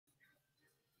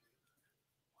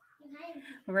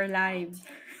We're live.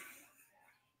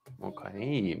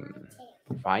 Okay,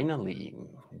 finally,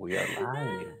 we are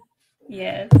live.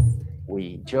 Yes.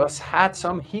 We just had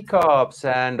some hiccups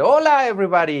and hola,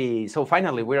 everybody. So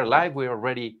finally, we're live. We're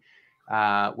ready.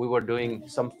 We were doing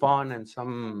some fun and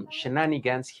some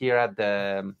shenanigans here at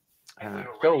the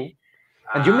show.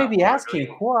 And you may be asking,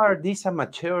 who are these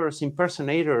amateurs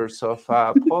impersonators of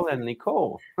Paul and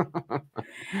Nicole?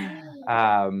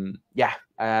 Yeah,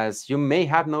 as you may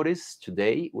have noticed,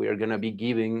 today we are going to be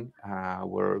giving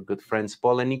our good friends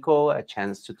Paul and Nicole a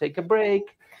chance to take a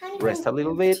break, rest a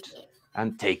little bit,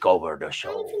 and take over the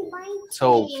show.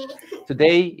 So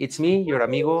today it's me, your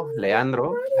amigo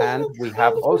Leandro, and we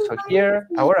have also here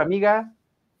our amiga.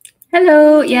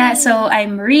 Hello. Yeah. So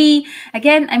I'm Marie.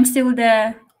 Again, I'm still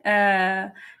the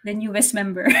newest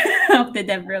member of the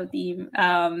DevRel team.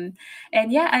 And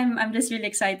yeah, I'm just really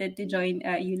excited to join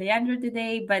you, Leandro,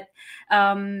 today. But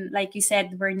like you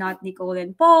said, we're not Nicole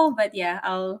and Paul. But yeah,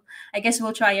 I guess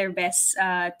we'll try our best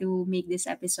to make this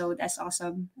episode as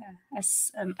awesome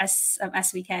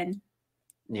as we can.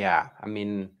 Yeah, I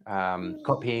mean,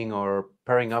 copying or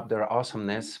pairing up their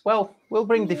awesomeness. Well, we'll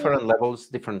bring different levels,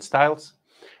 different styles,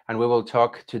 and we will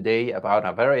talk today about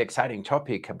a very exciting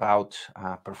topic about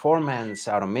performance,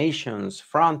 automations,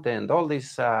 front end, all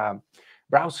these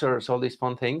browsers, all these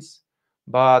fun things.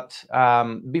 But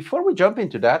before we jump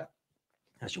into that,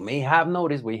 as you may have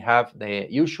noticed, we have the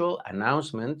usual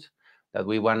announcement that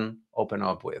we want to open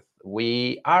up with.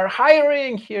 We are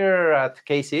hiring here at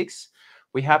K6.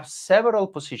 We have several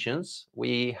positions.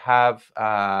 We have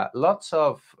lots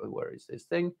of, where is this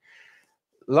thing?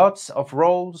 Lots of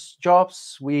roles,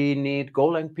 jobs. We need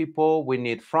Golang people. We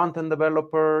need front-end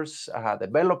developers,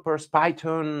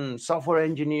 Python, software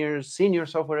engineers, senior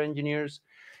software engineers.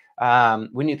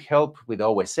 We need help with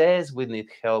OSS. We need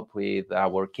help with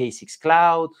our K6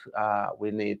 Cloud.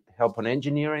 We need help on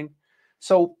engineering.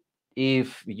 So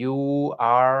if you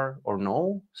are or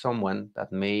know someone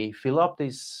that may fill up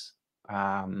these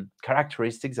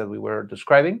characteristics that we were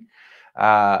describing,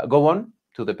 go on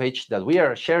to the page that we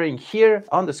are sharing here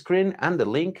on the screen and the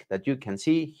link that you can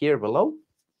see here below.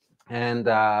 And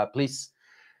please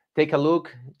take a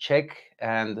look, check,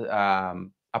 and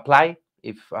apply.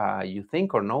 If you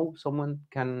think or know someone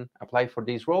can apply for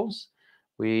these roles,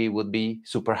 we would be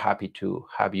super happy to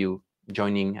have you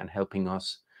joining and helping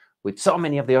us with so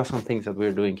many of the awesome things that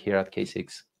we're doing here at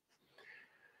K6.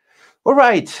 All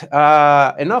right,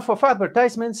 enough of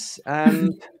advertisements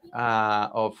and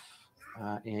of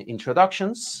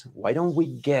introductions. Why don't we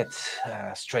get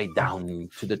straight down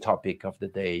to the topic of the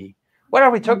day? What are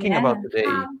we talking Yeah. about today,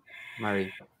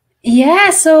 Mary? Yeah,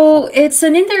 so it's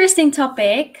an interesting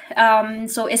topic.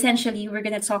 So essentially, we're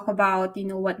gonna talk about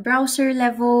what browser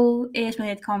level is when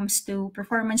it comes to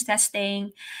performance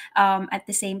testing. At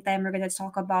the same time, we're gonna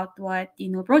talk about what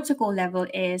protocol level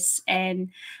is,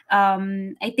 and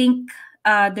I think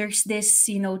there's this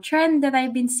trend that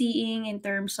I've been seeing in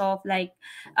terms of like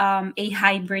a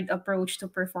hybrid approach to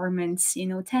performance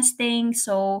testing.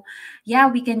 So yeah,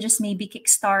 we can just maybe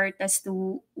kickstart as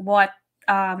to what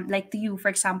like to you, for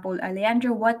example,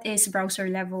 Leandro, what is browser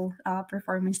level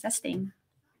performance testing?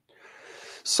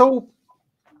 So,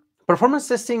 performance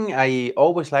testing, I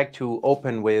always like to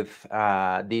open with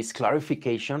this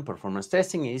clarification. Performance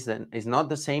testing is not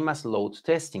the same as load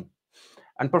testing.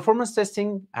 And performance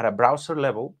testing at a browser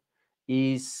level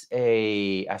is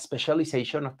a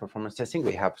specialization of performance testing.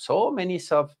 We have so many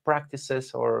sub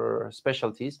practices or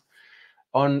specialties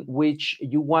on which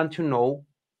you want to know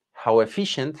how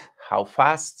efficient, how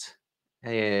fast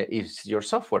is your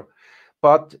software.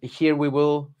 But here we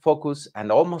will focus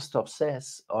and almost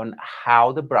obsess on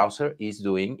how the browser is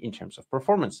doing in terms of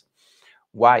performance.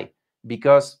 Why?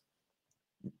 Because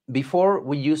before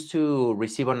we used to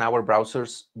receive on our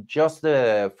browsers just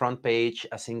the front page,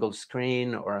 a single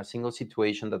screen or a single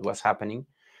situation that was happening.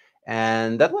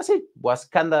 And that was it, was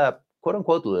kind of quote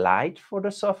unquote light for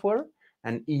the software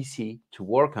and easy to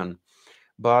work on.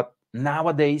 But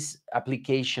nowadays,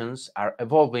 applications are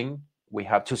evolving. We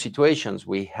have two situations.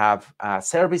 We have a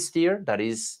service tier that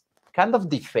is kind of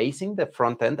defacing the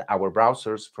front end, our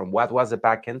browsers, from what was the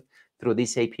backend through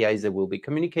these APIs that we'll be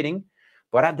communicating.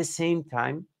 But at the same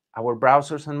time, our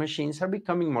browsers and machines are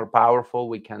becoming more powerful.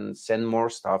 We can send more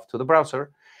stuff to the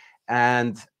browser.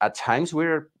 And at times,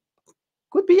 we're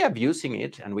could be abusing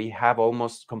it, and we have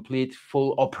almost complete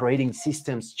full operating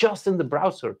systems just in the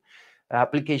browser,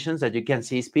 applications that you can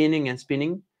see spinning and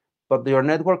spinning, but your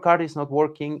network card is not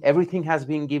working. Everything has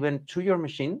been given to your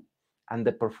machine, and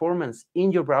the performance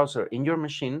in your browser, in your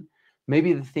machine, may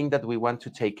be the thing that we want to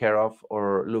take care of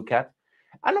or look at.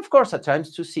 And of course, at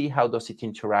times to see how does it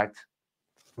interact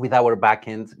with our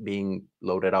backend being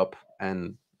loaded up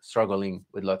and struggling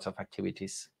with lots of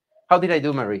activities. How did I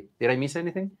do, Mary? Did I miss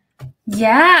anything?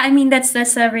 Yeah, I mean that's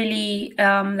a really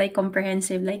like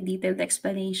comprehensive, like detailed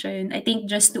explanation. I think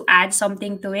just to add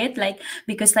something to it, like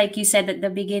because like you said at the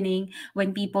beginning,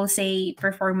 when people say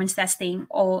performance testing,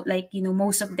 or like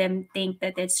most of them think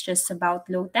that it's just about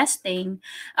load testing.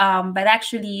 But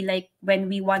actually, like when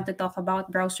we want to talk about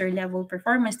browser level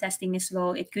performance testing as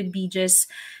well, it could be just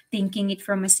thinking it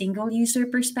from a single user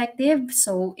perspective.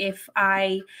 So if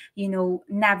I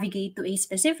navigate to a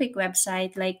specific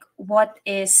website, like what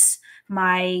is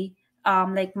my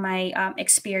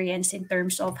experience in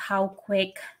terms of how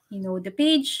quick the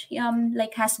page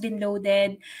like has been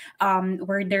loaded.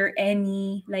 Were there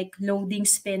any like loading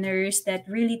spinners that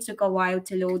really took a while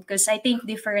to load? Because I think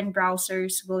different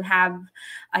browsers will have,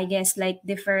 I guess, like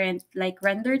different like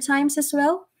render times as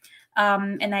well.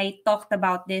 And I talked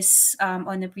about this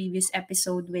on a previous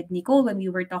episode with Nicole when we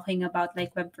were talking about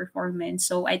like web performance.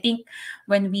 So I think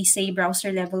when we say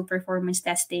browser level performance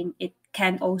testing, it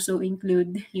can also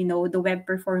include, the web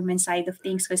performance side of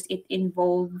things because it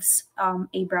involves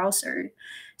a browser.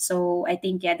 So I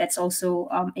think, yeah, that's also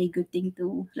a good thing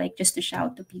to like just to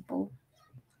shout to people.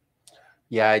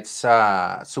 Yeah, it's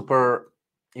super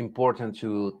important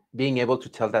to being able to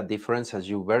tell that difference. As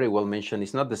you very well mentioned,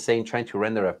 it's not the same trying to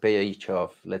render a page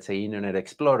of, let's say, Internet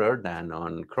Explorer than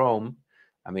on Chrome.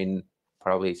 I mean,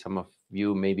 probably some of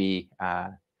you may be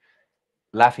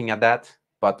laughing at that,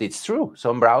 but it's true.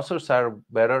 Some browsers are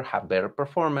better, have better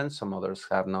performance. Some others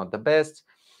have not the best,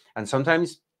 and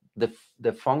sometimes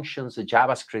the functions, the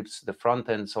JavaScripts, the front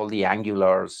ends, all the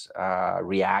Angulars,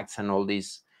 Reacts, and all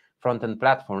these front end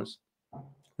platforms,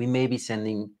 we may be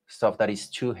sending stuff that is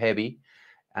too heavy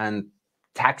and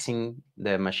taxing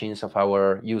the machines of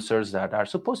our users that are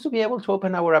supposed to be able to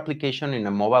open our application in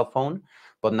a mobile phone,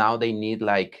 but now they need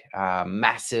like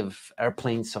massive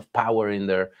airplanes of power in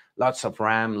there, lots of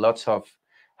RAM, lots of.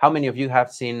 How many of you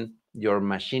have seen your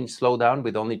machine slow down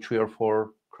with only 3 or 4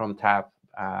 Chrome tab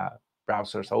uh,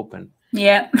 browsers open?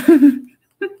 Yeah.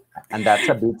 And that's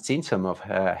a big symptom of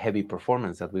heavy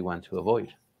performance that we want to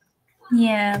avoid.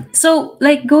 Yeah. So,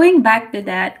 like going back to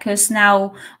that, because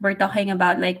now we're talking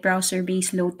about like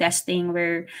browser-based load testing,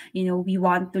 where we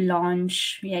want to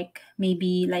launch like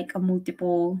maybe like a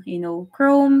multiple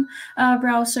Chrome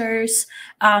browsers.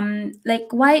 Like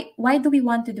why do we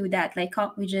want to do that? Like,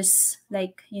 can't we just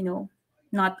like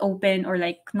not open or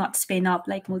like not spin up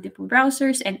like multiple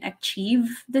browsers and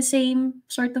achieve the same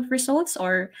sort of results?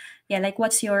 Or yeah, like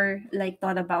what's your like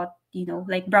thought about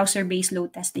like browser-based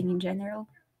load testing in general?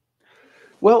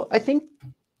 Well, I think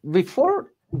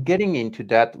before getting into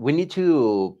that, we need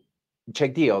to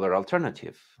check the other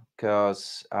alternative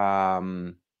because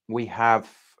we have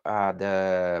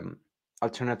the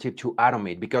alternative to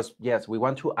automate. Because, yes, we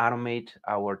want to automate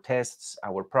our tests,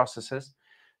 our processes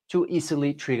to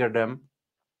easily trigger them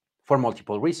for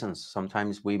multiple reasons.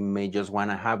 Sometimes we may just want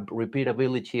to have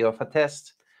repeatability of a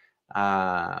test.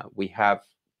 We have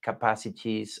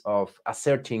capacities of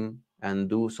asserting and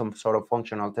do some sort of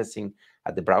functional testing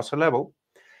at the browser level.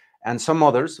 And some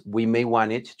others, we may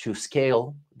want it to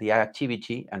scale the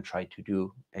activity and try to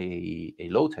do a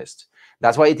load test.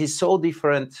 That's why it is so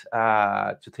different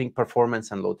to think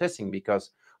performance and load testing,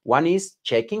 because one is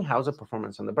checking how's the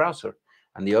performance on the browser,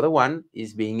 and the other one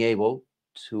is being able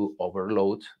to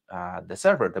overload the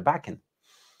server, the backend.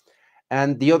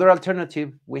 And the other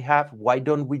alternative we have, why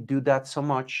don't we do that so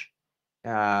much,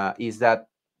 is that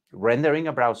rendering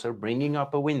a browser, bringing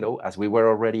up a window, as we were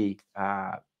already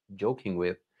joking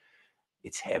with,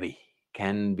 it's heavy,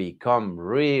 can become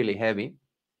really heavy.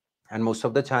 And most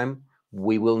of the time,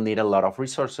 we will need a lot of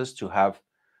resources to have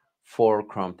 4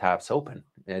 Chrome tabs open.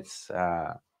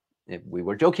 We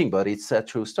were joking, but it's a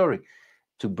true story.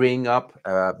 To bring up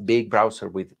a big browser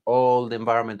with all the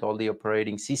environment, all the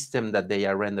operating system that they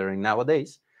are rendering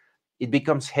nowadays, it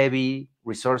becomes heavy,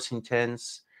 resource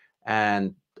intense,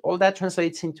 and all that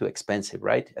translates into expensive,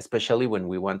 right? Especially when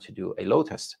we want to do a load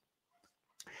test.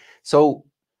 So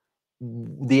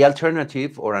the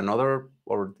alternative, or another,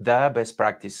 or the best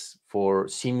practice for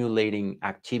simulating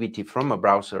activity from a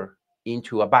browser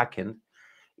into a backend,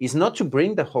 is not to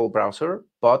bring the whole browser,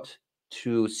 but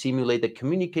to simulate the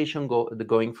communication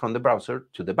going from the browser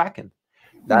to the backend.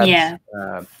 That's Yeah.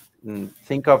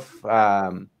 think of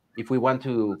if we want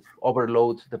to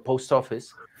overload the post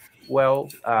office, well,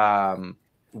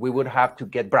 we would have to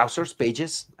get browsers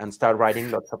pages and start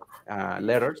writing lots of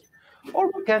letters,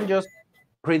 or we can just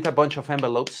print a bunch of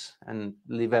envelopes and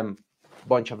leave a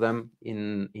bunch of them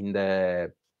in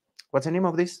the, what's the name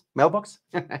of this, mailbox,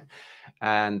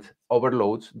 and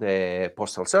overload the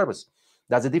postal service.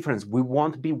 That's the difference. We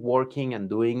won't be working and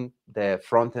doing the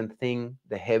front end thing,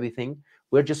 the heavy thing.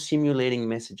 We're just simulating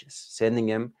messages, sending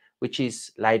them, which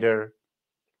is lighter,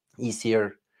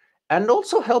 easier, and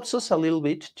also helps us a little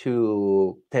bit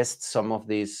to test some of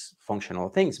these functional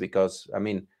things. Because I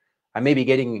mean, I may be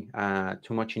getting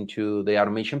too much into the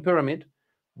automation pyramid,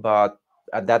 but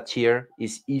at that tier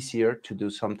is easier to do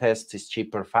some tests. It's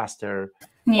cheaper, faster,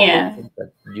 all those Yeah. things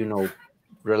that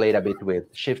relate a bit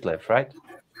with shift left, right?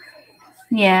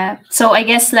 Yeah. So I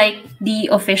guess like the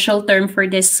official term for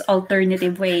this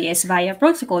alternative way is via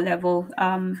protocol level,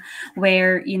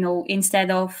 where,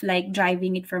 instead of like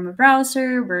driving it from a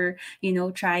browser, we're,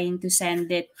 trying to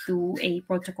send it to a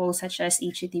protocol such as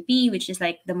HTTP, which is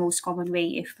like the most common way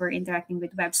if we're interacting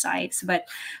with websites. But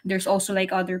there's also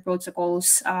like other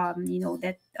protocols,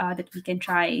 that we can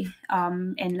try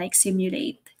and like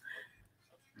simulate.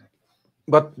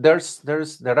 But there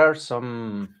are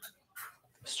some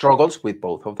struggles with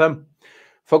both of them.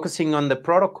 Focusing on the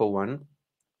protocol one,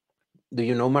 do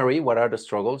you know, Marie, what are the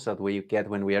struggles that we get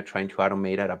when we are trying to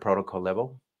automate at a protocol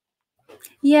level?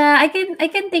 Yeah, I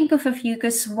can think of a few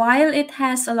because while it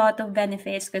has a lot of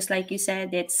benefits, because like you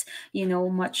said, it's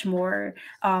much more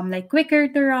like quicker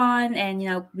to run,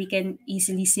 and we can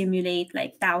easily simulate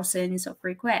like thousands of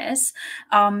requests.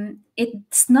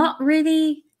 It's not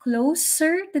really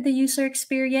closer to the user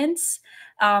experience,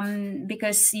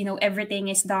 because everything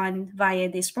is done via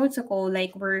this protocol.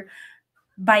 Like we're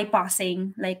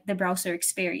bypassing like the browser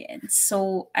experience.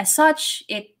 So as such,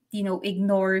 it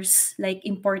ignores like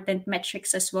important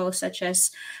metrics as well, such as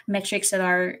metrics that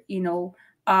are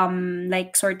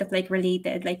like sort of like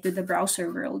related like to the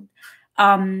browser world.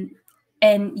 Um,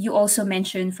 and you also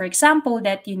mentioned, for example,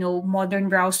 that modern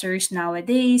browsers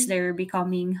nowadays, they're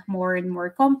becoming more and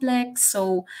more complex.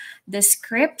 So the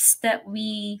scripts that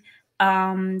we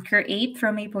create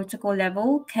from a protocol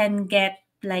level can get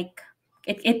like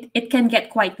it can get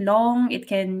quite long. It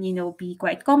can be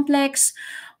quite complex,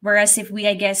 whereas if we,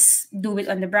 I guess, do it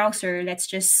on the browser, let's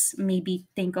just maybe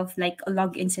think of like a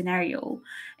login scenario,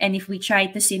 and if we try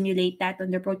to simulate that on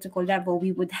the protocol level,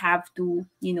 we would have to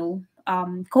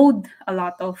code a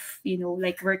lot of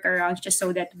like workarounds just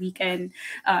so that we can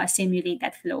simulate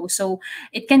that flow. So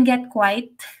it can get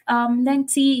quite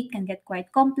lengthy, it can get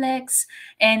quite complex,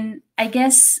 and I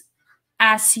guess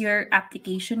as your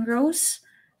application grows,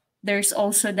 there's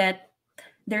also that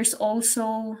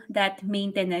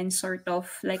maintenance sort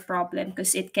of like problem,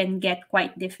 because it can get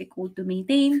quite difficult to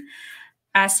maintain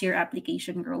as your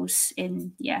application grows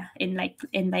in, yeah, in like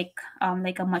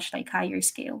a much like higher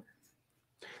scale.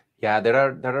 Yeah, there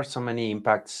are so many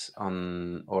impacts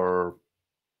on, or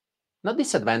not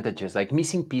disadvantages, like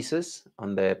missing pieces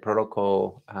on the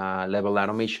protocol level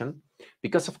automation.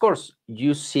 Because of course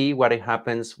you see what it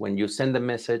happens when you send the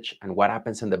message and what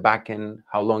happens in the backend,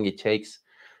 how long it takes.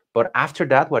 But after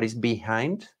that, what is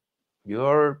behind,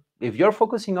 if you're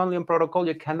focusing only on protocol,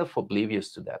 you're kind of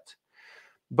oblivious to that.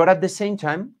 But at the same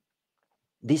time,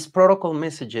 these protocol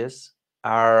messages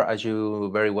are, as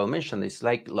you very well mentioned, it's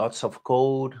like lots of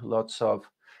code, lots of,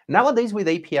 nowadays with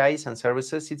APIs and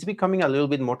services, it's becoming a little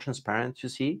bit more transparent to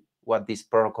see what this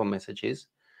protocol message is.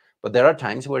 But there are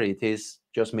times where it is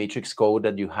just matrix code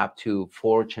that you have to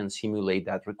forge and simulate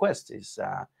that request. Is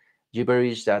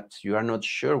gibberish that you are not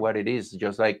sure what it is.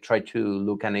 Just like try to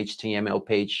look an HTML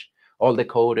page, all the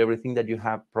code, everything that you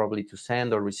have probably to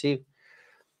send or receive.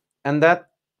 And that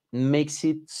makes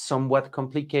it somewhat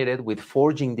complicated with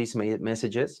forging these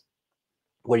messages,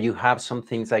 where you have some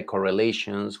things like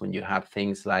correlations, when you have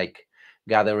things like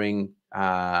gathering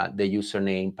the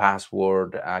username,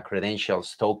 password,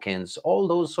 credentials, tokens, all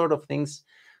those sort of things,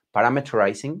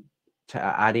 parameterizing,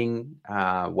 adding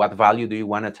what value do you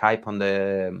want to type on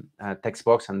the text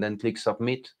box and then click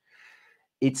submit.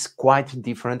 It's quite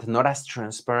different, not as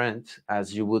transparent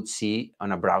as you would see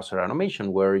on a browser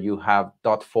automation, where you have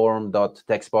 .form,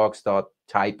 .textbox,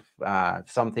 .type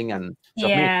something and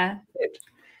submit. Yeah.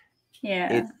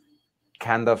 Yeah. It's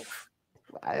kind of,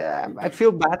 I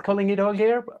feel bad calling it all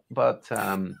here, but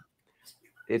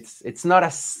it's not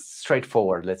as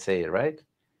straightforward, let's say, right?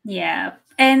 Yeah.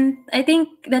 And I think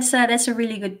that's a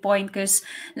really good point, because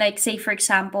like say for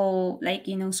example, like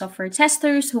software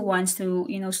testers who wants to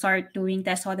start doing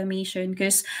test automation,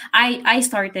 because I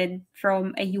started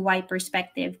from a UI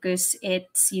perspective, because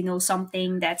it's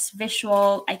something that's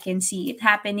visual, I can see it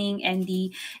happening, and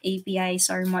the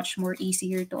APIs are much more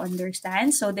easier to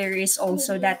understand. So there is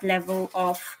also that level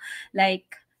of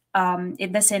like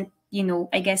it doesn't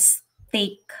I guess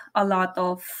take a lot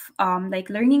of like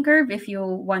learning curve if you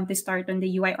want to start on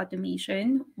the UI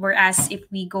automation. Whereas if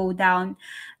we go down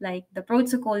like the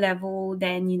protocol level,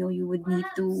 then you would need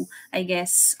to, I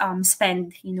guess,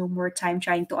 spend more time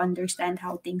trying to understand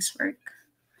how things work.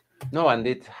 No, and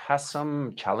it has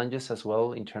some challenges as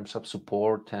well in terms of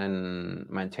support and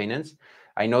maintenance.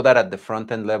 I know that at the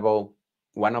front end level,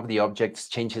 one of the objects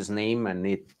changes name and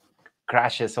it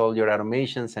crashes all your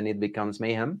automations and it becomes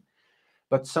mayhem.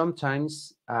 But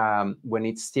sometimes when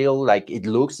it's still like it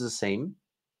looks the same,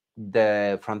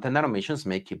 the front end automations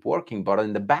may keep working. But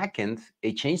in the back end,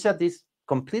 a change that is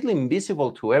completely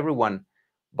invisible to everyone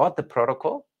but the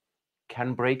protocol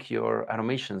can break your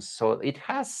automations. So it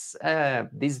has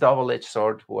this double-edged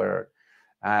sword where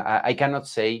I cannot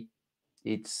say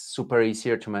it's super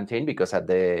easier to maintain, because at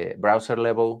the browser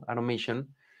level automation,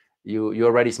 you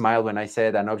already smiled when I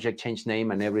said an object change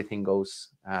name and everything goes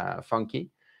funky.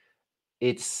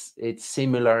 It's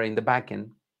similar in the backend.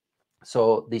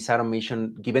 So this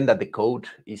automation, given that the code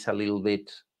is a little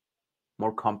bit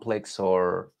more complex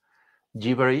or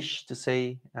gibberish, to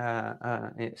say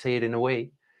it in a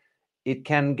way, it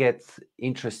can get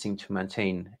interesting to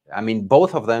maintain. I mean,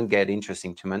 both of them get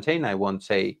interesting to maintain. I won't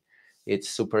say it's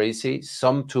super easy.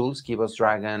 Some tools give us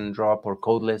drag and drop or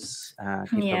codeless Yeah.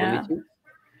 capability.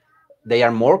 They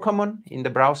are more common in the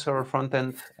browser or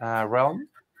front-end realm.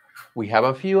 We have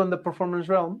a few on the performance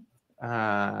realm.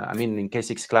 I mean, in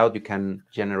K6 Cloud, you can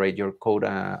generate your code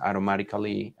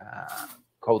automatically,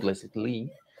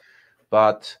 codelessly,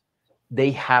 but they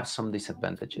have some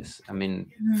disadvantages. I mean,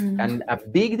 and a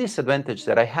big disadvantage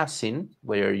that I have seen,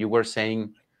 where you were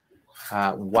saying,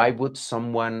 why would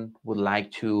someone would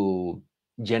like to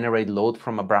generate load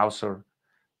from a browser?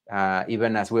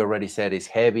 Even as we already said, is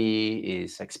heavy,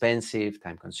 is expensive,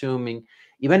 time consuming.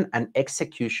 Even an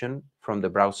execution from the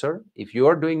browser, if you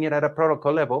are doing it at a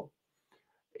protocol level,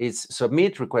 it's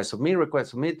submit request, submit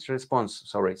request, submit response,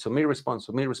 sorry, submit response,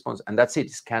 submit response, and that's it.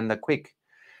 It's kind of quick.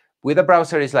 With a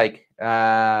browser, it's like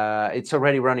it's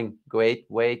already running. Wait,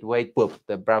 poof,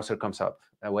 the browser comes up.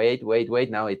 Wait,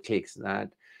 now it clicks.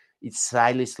 It's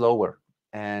slightly slower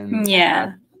and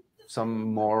Yeah.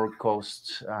 some more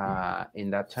cost in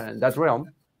that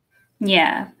realm.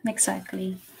 Yeah,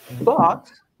 exactly.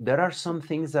 But there are some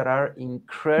things that are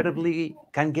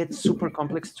can get super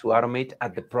complex to automate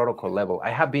at the protocol level.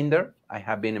 I have been there. I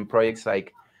have been in projects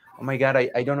like, oh my God,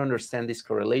 I don't understand these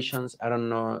correlations. I don't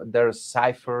know. There's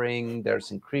ciphering,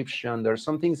 there's encryption, there's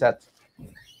some things that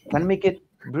can make it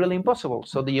really impossible.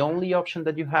 So the only option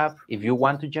that you have, if you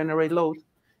want to generate load,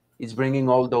 is bringing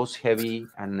all those heavy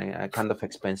and kind of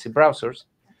expensive browsers,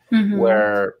 Mm-hmm.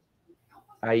 where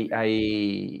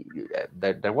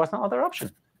there was no other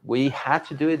option. We had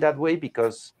to do it that way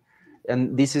because,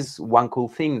 and this is one cool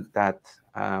thing that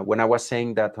when I was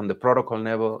saying that on the protocol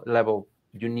level,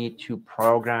 you need to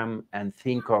program and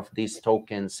think of these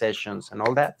token sessions and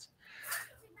all that.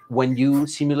 When you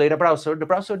simulate a browser, the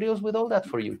browser deals with all that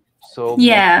for you. So most of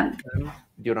Yeah, the time,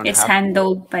 you don't it's have to worry.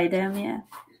 handled by them. Yeah.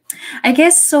 I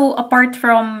guess so. Apart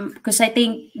from, because I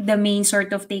think the main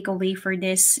sort of takeaway for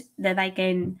this that I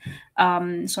can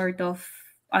sort of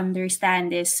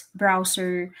understand is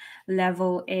browser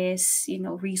level is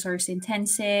resource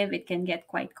intensive. It can get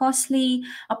quite costly.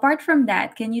 Apart from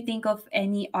that, can you think of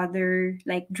any other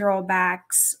like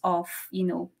drawbacks of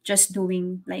just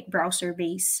doing like browser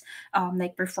based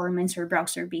like performance or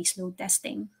browser based load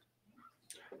testing?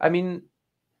 I mean,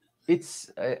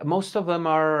 it's most of them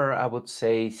are, I would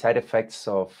say, side effects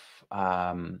of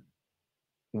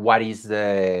what is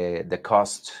the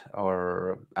cost,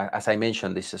 or as I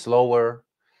mentioned, this is lower.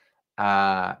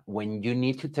 When you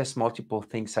need to test multiple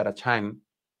things at a time,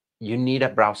 you need a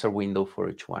browser window for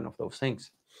each one of those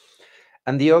things.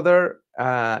 And the other,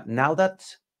 now that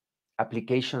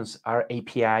applications are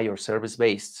API or service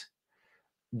based,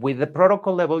 with the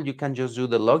protocol level, you can just do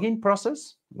the login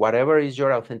process, whatever is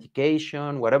your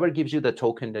authentication, whatever gives you the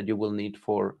token that you will need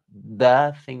for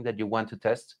the thing that you want to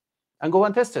test, and go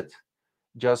and test it.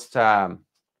 Just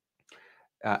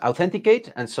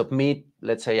authenticate and submit,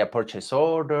 let's say, a purchase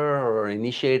order, or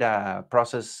initiate a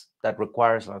process that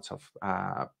requires lots of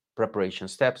preparation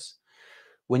steps.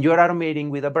 When you're automating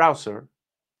with a browser,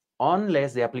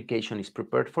 unless the application is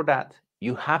prepared for that,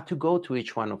 you have to go to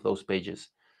each one of those pages.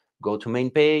 Go to main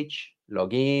page,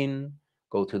 log in,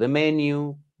 go to the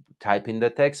menu, type in the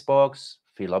text box,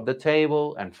 fill up the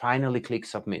table, and finally click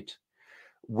submit.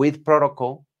 With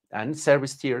protocol and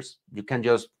service tiers, you can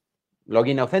just log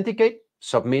in, authenticate,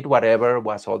 submit whatever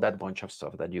was all that bunch of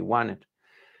stuff that you wanted.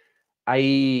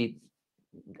 I'm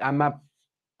a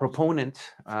proponent,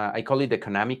 I call it the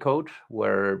Konami code,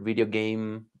 where video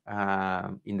game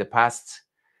in the past,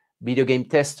 video game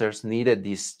testers needed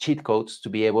these cheat codes to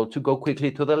be able to go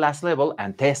quickly to the last level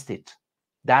and test it.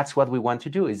 That's what we want to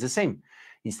do. It's the same.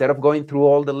 Instead of going through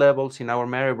all the levels in our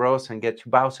Mario Bros and get to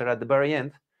Bowser at the very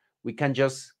end, we can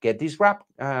just get this warp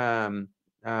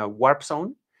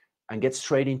zone and get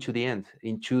straight into the end,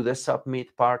 into the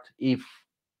submit part. If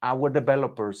our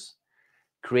developers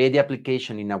create the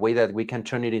application in a way that we can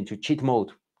turn it into cheat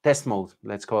mode, test mode,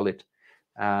 let's call it,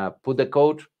 put the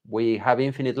code, we have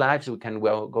infinite lives, we can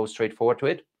go straight forward to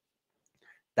it,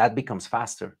 that becomes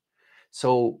faster.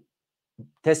 So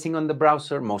testing on the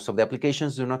browser, most of the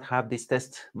applications do not have this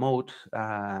test mode,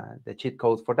 the cheat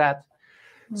code for that.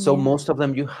 So Yeah. most of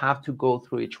them, you have to go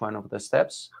through each one of the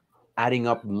steps, adding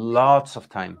up lots of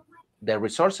time. The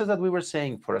resources that we were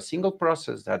saying for a single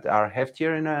process that are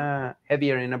heavier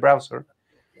in a browser,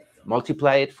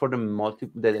 multiply it for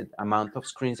the amount of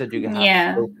screens that you have to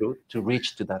Yeah. go through to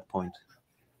reach to that point.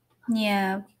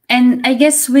 Yeah. And I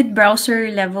guess with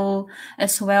browser level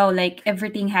as well, like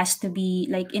everything has to be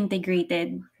like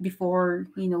integrated before,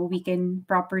 we can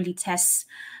properly test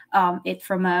it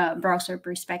from a browser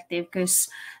perspective. Because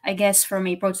I guess from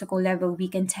a protocol level, we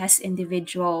can test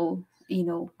individual,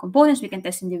 components, we can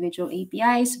test individual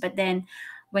APIs, but then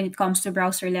when it comes to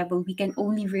browser level, we can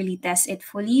only really test it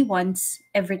fully once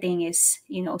everything is,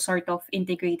 sort of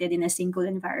integrated in a single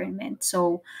environment.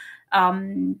 So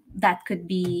that could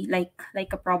be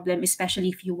like a problem, especially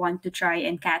if you want to try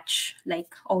and catch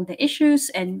like all the issues.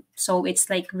 And so it's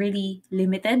like really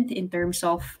limited in terms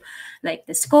of like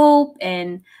the scope.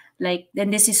 And like then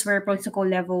this is where protocol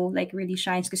level like really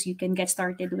shines, because you can get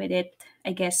started with it,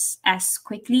 I guess, as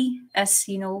quickly as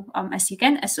as you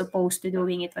can, as opposed to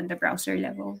doing it on the browser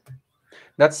level.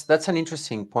 That's an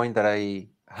interesting point that I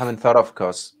haven't thought of,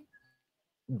 because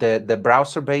the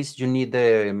browser based, you need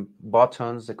the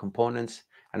buttons, the components,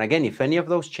 and again, if any of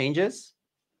those changes,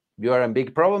 you are in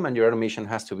big problem and your automation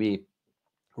has to be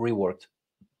reworked.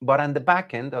 But on the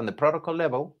back end, on the protocol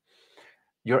level,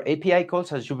 your API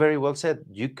calls, as you very well said,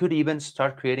 you could even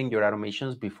start creating your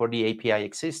automations before the API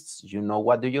exists. You know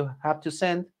what do you have to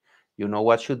send, you know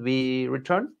what should be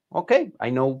returned. Okay,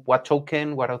 I know what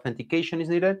token, what authentication is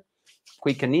needed,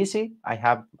 quick and easy. I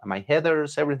have my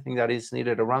headers, everything that is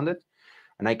needed around it,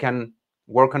 and I can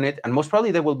work on it. And most probably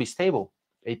they will be stable.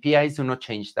 APIs do not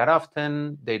change that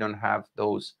often. They don't have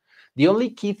those. The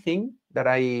only key thing that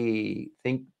I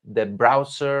think the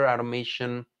browser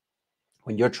automation,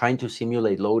 when you're trying to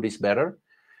simulate load, is better,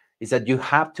 is that you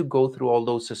have to go through all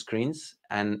those screens,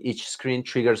 and each screen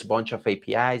triggers a bunch of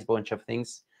APIs, bunch of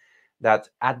things that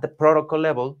at the protocol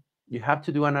level, you have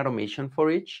to do an automation for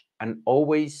each and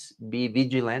always be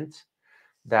vigilant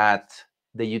that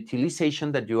the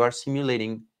utilization that you are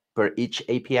simulating per each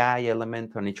API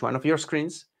element on each one of your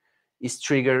screens is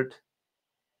triggered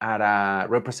at a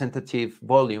representative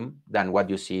volume than what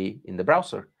you see in the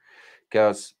browser.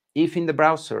 Because if in the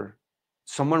browser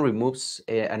someone removes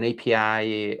an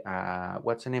API,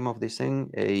 what's the name of this thing?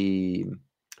 These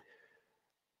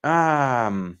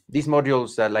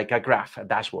modules that like a graph, a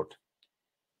dashboard.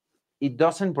 It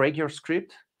doesn't break your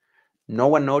script. No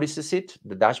one notices it.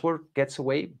 The dashboard gets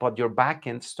away, but your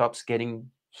backend stops getting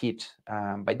hit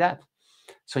by that.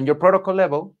 So in your protocol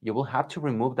level, you will have to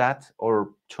remove that or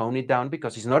tone it down,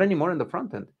 because it's not anymore in the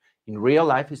front end. In real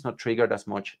life, it's not triggered as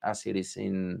much as it is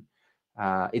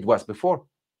it was before.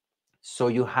 So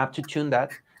you have to tune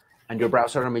that, and your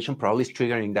browser automation probably is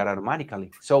triggering that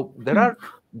automatically. So there are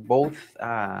both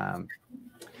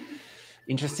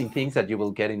interesting things that you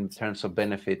will get in terms of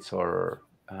benefits, or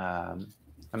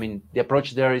I mean, the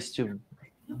approach there is to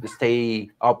stay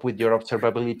up with your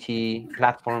observability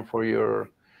platform for your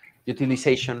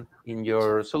utilization in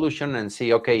your solution and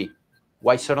see, okay,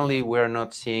 why suddenly we're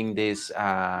not seeing this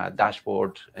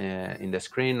dashboard in the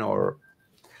screen, or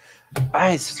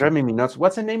it's driving me nuts.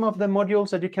 What's the name of the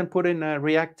modules that you can put in a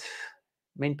React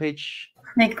main page?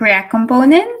 Like React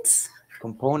components.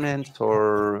 Components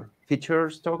or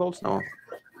features toggles? No.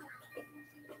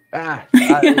 I'm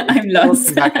It's lost.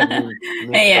 looking back at me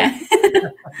mid-code. Yeah.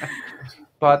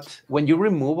 But when you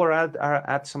remove or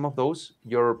add some of those,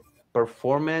 your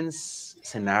performance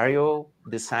scenario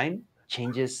design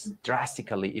changes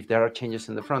drastically. If there are changes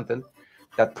in the front end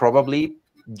that probably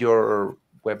your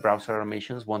web browser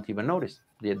automations won't even notice.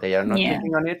 They are not Yeah.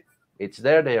 clicking on it. It's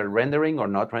there. They are rendering or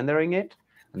not rendering it,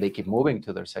 and they keep moving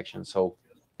to their section. So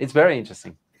it's very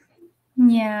interesting.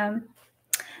 Yeah.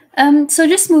 So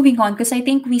just moving on, because I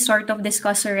think we sort of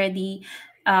discussed already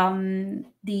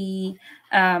the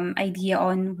idea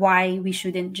on why we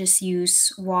shouldn't just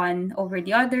use one over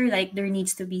the other. Like there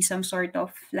needs to be some sort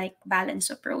of like balance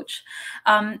approach.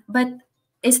 But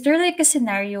is there like a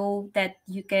scenario that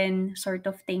you can sort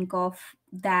of think of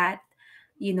that,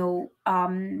 you know,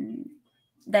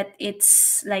 that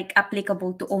it's like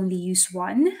applicable to only use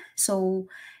one? So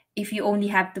if you only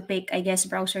have to pick, I guess,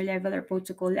 browser level or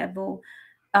protocol level,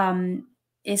 um,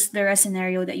 is there a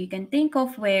scenario that you can think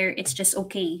of where it's just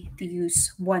okay to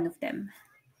use one of them?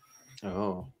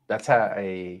 Oh, that's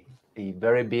a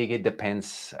very big, it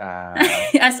depends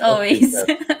As question, always.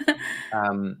 because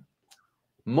um,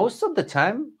 most of the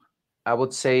time, I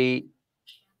would say,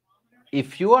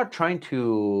 if you are trying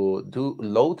to do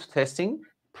load testing,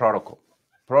 protocol.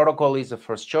 Protocol is the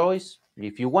first choice.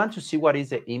 If you want to see what is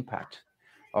the impact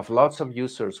of lots of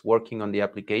users working on the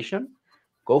application,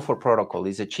 go for protocol.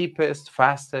 It's the cheapest,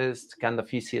 fastest, kind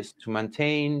of easiest to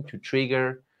maintain, to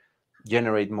trigger,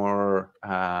 generate more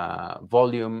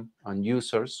volume on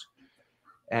users.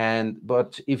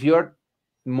 But if you're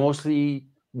mostly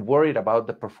worried about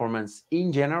the performance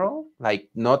in general, like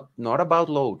not about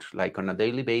load, like on a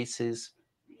daily basis,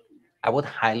 I would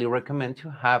highly recommend to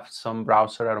have some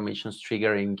browser automations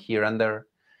triggering here and there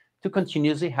to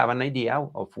continuously have an idea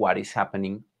of what is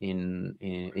happening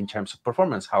in terms of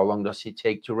performance. How long does it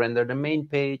take to render the main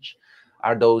page?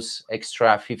 Are those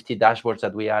extra 50 dashboards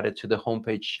that we added to the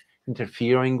homepage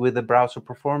interfering with the browser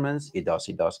performance? It does,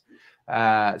 it does.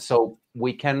 So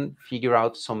we can figure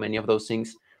out so many of those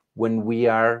things when we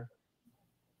are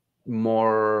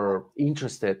more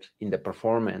interested in the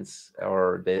performance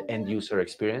or the end user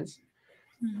experience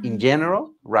in Mhm.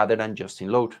 general rather than just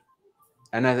in load.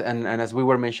 And as we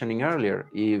were mentioning earlier,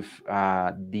 if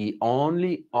the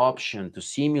only option to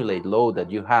simulate load that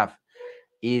you have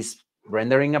is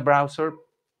rendering a browser,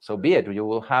 so be it. You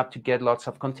will have to get lots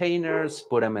of containers,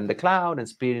 put them in the cloud, and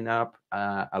speeding up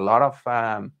a lot of.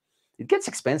 It gets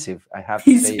expensive, I have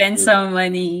to You say. spend some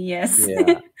money, yes.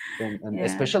 Yeah, and Yeah.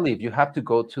 especially if you have to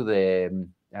go to the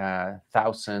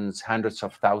thousands, hundreds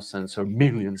of thousands, or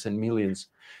millions and millions,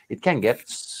 it can get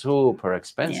super Yeah.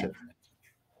 expensive.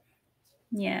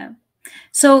 Yeah.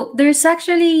 So there's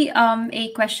actually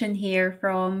a question here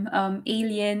from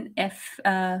Alien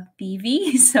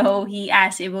FPV. So he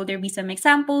asked, will there be some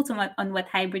examples on what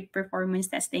hybrid performance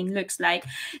testing looks like?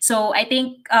 So I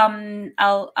think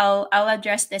I'll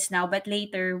address this now, but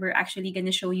later we're actually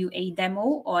gonna show you a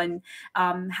demo on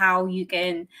how you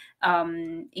can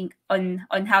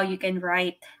on how you can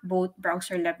write both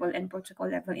browser level and protocol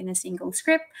level in a single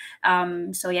script.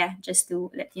 So yeah, just to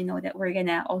let you know that we're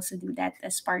gonna also do that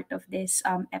as part of this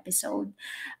episode.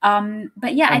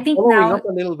 But yeah, I And think following now, up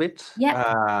a little bit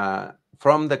yeah.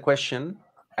 from the question,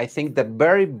 I think the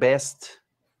very best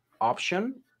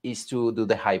option is to do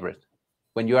the hybrid.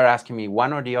 When you are asking me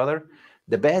one or the other,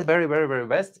 the best, very, very, very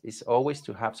best is always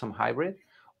to have some hybrid.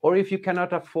 Or if you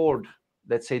cannot afford,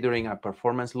 let's say during a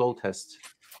performance load test,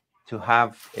 to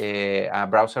have a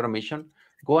browser automation,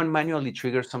 go and manually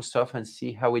trigger some stuff and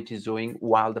see how it is doing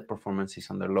while the performance is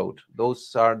under load.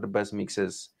 Those are the best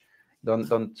mixes. Don't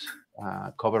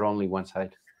cover only one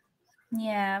side.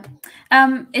 Yeah.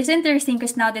 It's interesting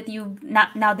because now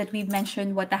that we've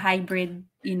mentioned what a hybrid,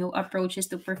 approach is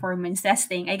to performance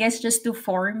testing, I guess just to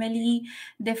formally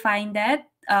define that,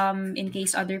 in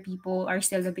case other people are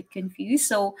still a bit confused.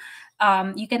 So,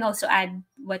 you can also add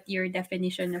what your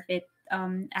definition of it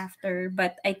after.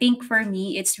 But I think for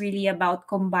me, it's really about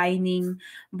combining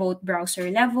both browser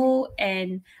level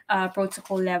and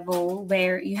protocol level,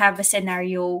 where you have a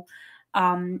scenario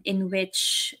in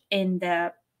which in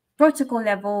the protocol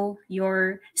level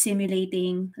you're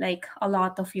simulating like a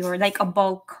lot of your like a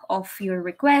bulk of your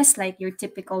requests, like your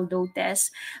typical load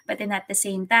test. But then at the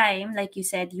same time, like you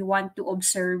said, you want to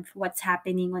observe what's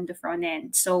happening on the front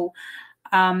end. So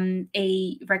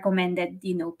a recommended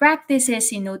practice is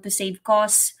to save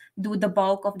costs, do the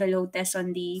bulk of the load test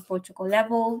on the protocol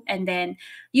level, and then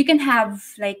you can have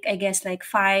like, I guess, like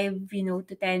 5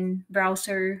 to 10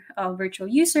 browser virtual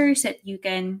users that you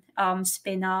can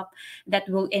spin up that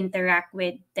will interact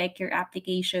with like your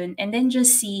application, and then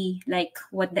just see like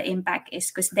what the impact is,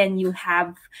 because then you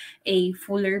have a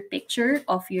fuller picture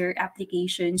of your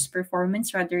application's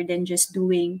performance rather than just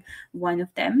doing one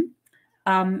of them.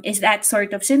 Is that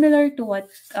sort of similar to what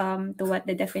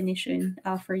the definition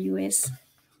for you is?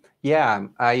 Yeah,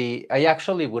 I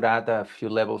actually would add a few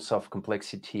levels of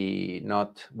complexity.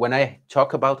 Not when I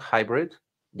talk about hybrid,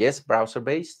 yes, browser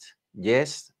based,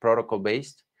 yes, protocol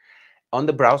based. On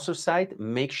the browser side,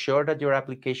 make sure that your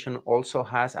application also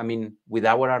has, I mean, with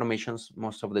our automations,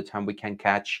 most of the time we can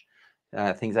catch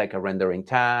things like a rendering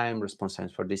time, response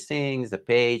times for these things, the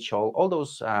page, all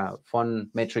those fun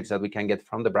metrics that we can get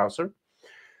from the browser.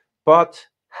 But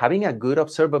having a good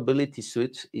observability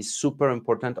suite is super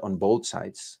important on both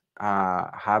sides.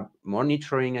 have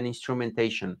monitoring and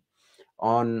instrumentation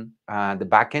on the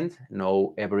backend,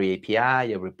 know every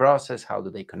API, every process, how do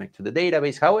they connect to the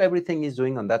database, how everything is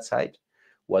doing on that side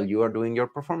while you are doing your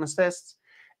performance tests.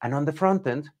 And on the front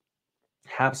end,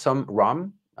 have some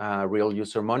RUM, real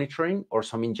user monitoring, or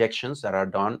some injections that are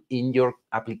done in your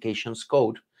application's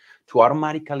code to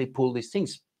automatically pull these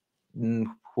things.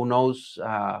 Who knows,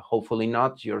 hopefully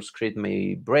not, your script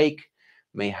may break,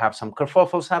 may have some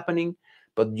kerfuffles happening,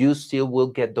 but you still will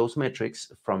get those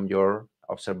metrics from your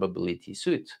observability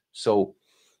suite. So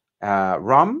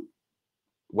RUM,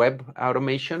 web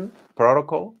automation,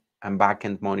 protocol, and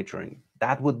backend monitoring.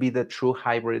 That would be the true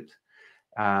hybrid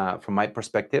from my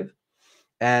perspective.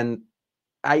 And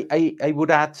I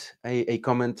would add a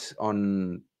comment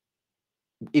on,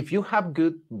 if you have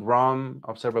good ROM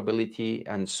observability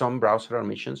and some browser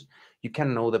automations, you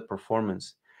can know the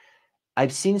performance.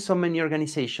 I've seen so many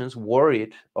organizations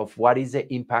worried of what is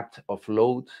the impact of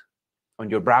load on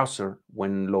your browser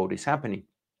when load is happening.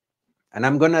 And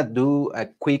I'm going to do a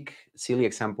quick, silly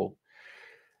example.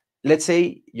 Let's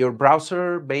say your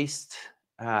browser-based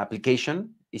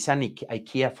application is an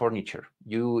IKEA furniture.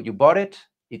 You bought it.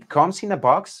 It comes in a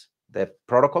box, the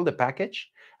protocol, the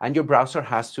package, and your browser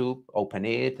has to open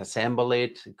it, assemble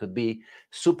it. It could be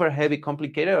super heavy,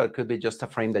 complicated, or it could be just a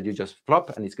frame that you just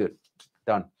flop and it's good,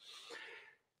 done.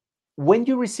 When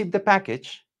you receive the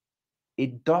package,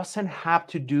 it doesn't have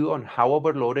to do on how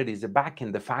overloaded is the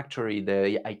backend, the factory,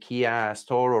 the IKEA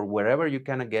store, or wherever you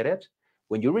can get it.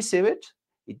 When you receive it,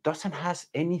 it doesn't have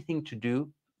anything to do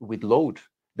with load.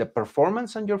 The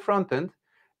performance on your front end,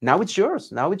 now it's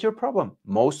yours. Now it's your problem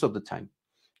most of the time.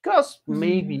 Because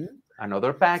maybe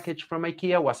another package from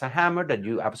IKEA was a hammer that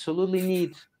you absolutely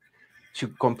need to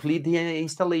complete the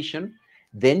installation.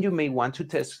 Then you may want to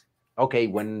test, okay,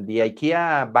 when the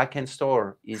IKEA backend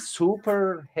store is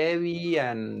super heavy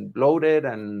and loaded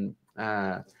and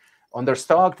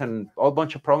understocked and a whole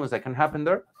bunch of problems that can happen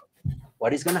there,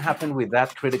 what is going to happen with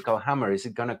that critical hammer? Is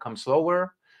it going to come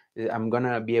slower? I'm going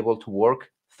to be able to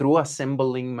work through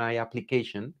assembling my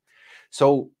application.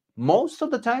 So most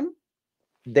of the time,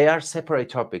 they are separate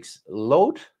topics: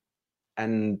 load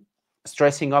and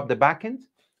stressing up the backend,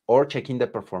 or checking the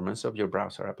performance of your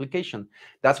browser application.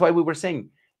 That's why we were saying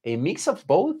a mix of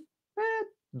both.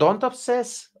 Don't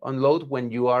obsess on load when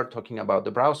you are talking about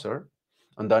the browser,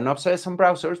 and don't obsess on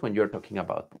browsers when you're talking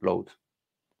about load.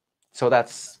 So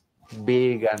that's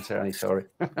big answer. I'm sorry.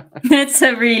 That's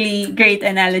a really great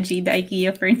analogy, the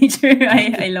IKEA furniture.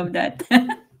 I love that.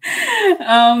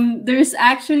 There's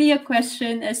actually a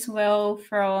question as well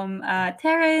from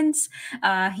Terrence.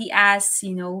 He asks,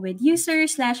 with user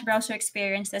slash browser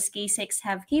experience, does K6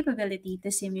 have capability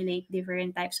to simulate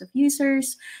different types of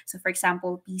users? So, for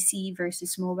example, PC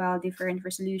versus mobile, different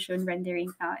resolution,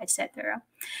 rendering, etc.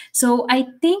 So I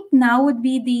think now would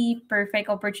be the perfect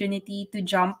opportunity to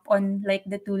jump on like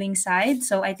the tooling side.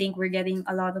 So I think we're getting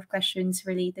a lot of questions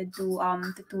related to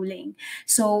tooling.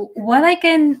 So what I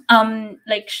can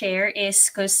like share is,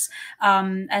 because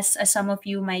as some of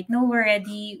you might know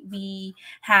already, we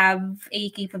have a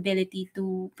capability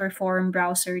to perform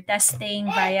browser testing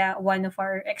via one of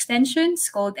our extensions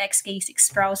called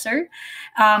XK6 browser.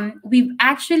 We've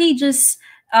actually just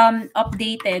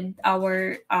updated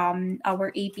our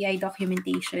API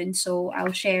documentation. So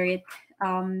I'll share it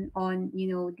on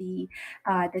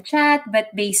the chat.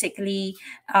 But basically,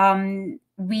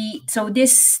 we so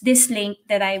this link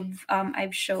that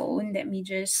I've shown. Let me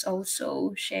just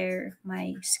also share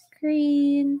my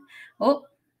screen. Oh.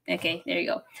 Okay, there you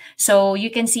go. So you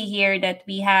can see here that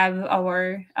we have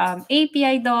our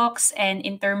API docs, and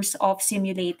in terms of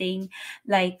simulating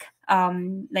like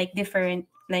different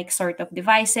like sort of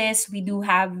devices, we do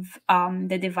have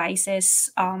the devices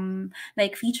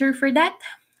like feature for that.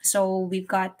 So we've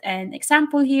got an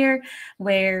example here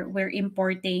where we're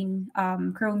importing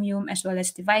Chromium as well as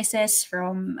devices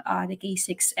from the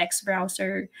K6X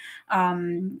browser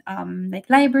like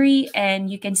library, and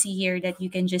you can see here that you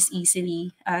can just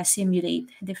easily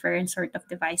simulate different sort of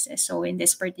devices. So in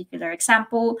this particular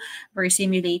example, we're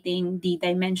simulating the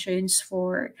dimensions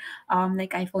for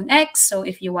like iPhone X. So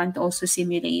if you want to also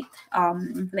simulate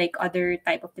like other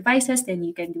type of devices, then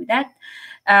you can do that.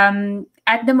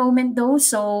 At the moment though,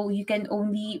 so you can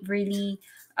only really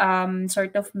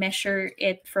sort of measure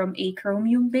it from a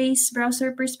Chromium based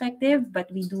browser perspective,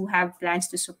 but we do have plans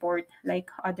to support like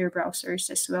other browsers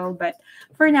as well. But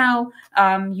for now,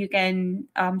 you can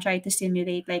try to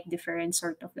simulate like different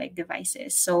sort of like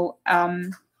devices. So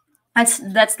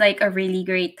That's like a really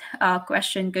great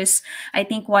question, because I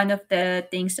think one of the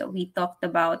things that we talked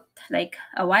about like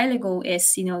a while ago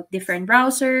is, different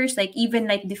browsers, like even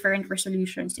like different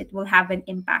resolutions, it will have an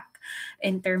impact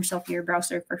in terms of your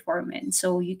browser performance.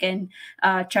 So you can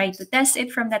try to test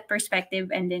it from that perspective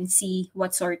and then see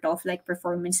what sort of like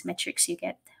performance metrics you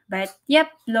get. But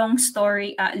yep, long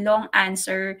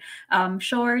answer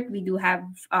short, we do have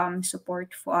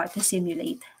support for to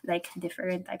simulate like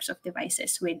different types of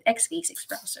devices with XK6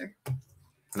 browser.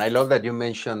 And I love that you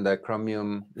mentioned that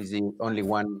Chromium is the only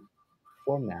one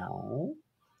for now,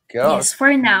 Yes, because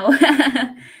for now.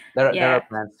 there are Yeah,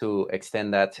 plans to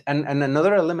extend that. And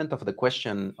another element of the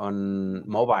question on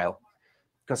mobile,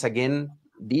 because again,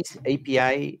 this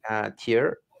API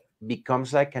tier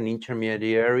becomes like an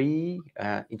intermediary.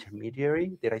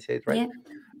 Did I say it right?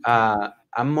 yeah,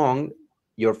 Among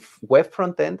your web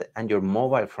front end and your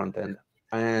mobile front end.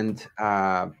 And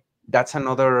that's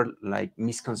another like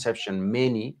misconception.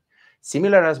 Many,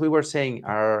 similar as we were saying,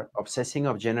 are obsessing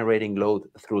of generating load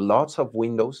through lots of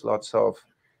windows, lots of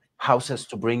houses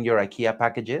to bring your IKEA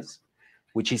packages,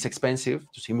 which is expensive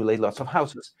to simulate lots of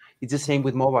houses. It's the same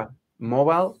with mobile.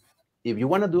 Mobile, if you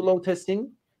want to do load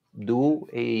testing, do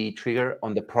a trigger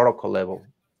on the protocol level,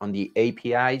 on the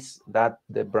APIs that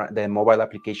the mobile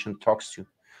application talks to.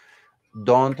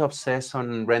 Don't obsess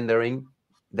on rendering.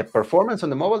 The performance on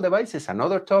the mobile device is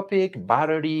another topic,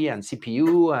 battery and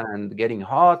CPU and getting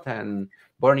hot and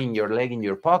burning your leg in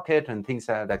your pocket and things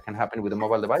that can happen with a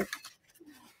mobile device.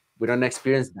 We don't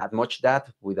experience that much that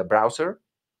with a browser,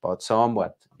 but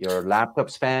somewhat. Your laptop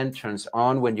span turns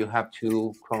on when you have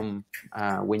two Chrome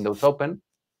windows open.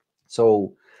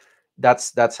 So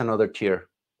that's another tier.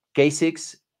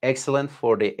 K6, excellent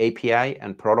for the API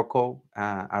and protocol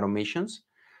automations.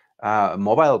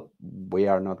 Mobile, we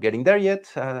are not getting there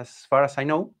yet, as far as I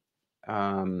know.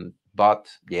 But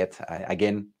yet,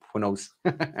 again, who knows?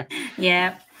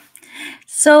 yeah.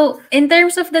 So, in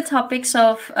terms of the topics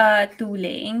of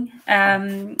tooling,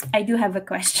 I do have a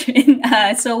question.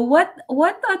 So, what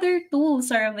other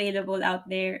tools are available out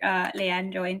there,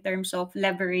 Leandro, in terms of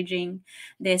leveraging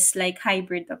this like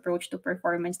hybrid approach to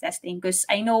performance testing? Because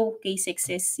I know K6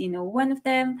 is one of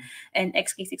them, and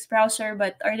XK6 browser.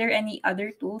 But are there any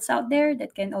other tools out there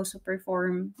that can also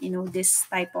perform this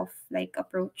type of like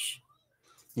approach?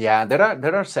 Yeah, there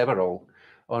are several.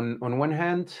 On one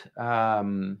hand,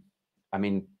 I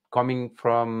mean, coming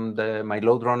from my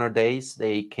load runner days,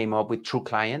 they came up with True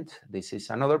Client. This is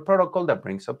another protocol that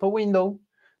brings up a window,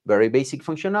 very basic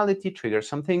functionality, triggers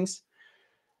some things.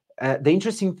 The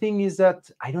interesting thing is that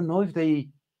I don't know if they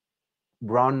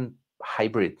run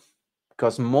hybrid,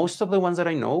 because most of the ones that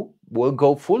I know will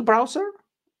go full browser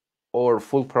or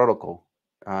full protocol.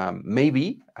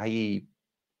 Maybe I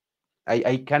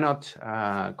cannot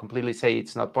completely say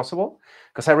it's not possible,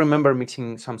 because I remember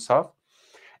mixing some stuff.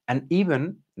 And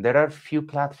even there are few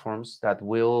platforms that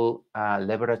will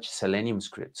leverage Selenium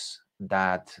scripts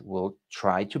that will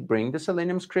try to bring the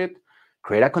Selenium script,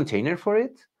 create a container for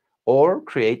it, or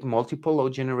create multiple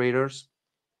load generators.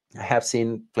 I have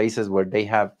seen places where they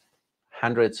have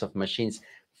hundreds of machines,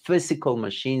 physical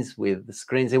machines with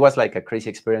screens. It was like a crazy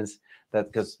experience,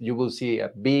 that because you will see a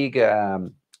big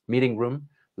meeting room,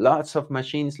 lots of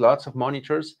machines, lots of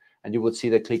monitors, and you would see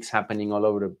the clicks happening all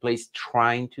over the place,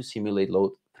 trying to simulate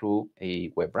load through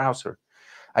a web browser.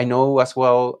 I know as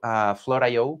well,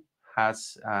 Flood.io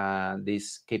has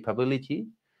this capability.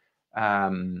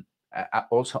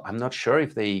 Also, I'm not sure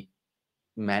if they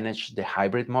manage the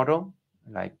hybrid model,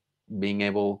 like being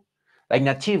able, like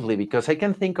natively, because I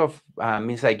can think of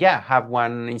means like, yeah, have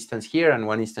one instance here and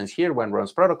one instance here, one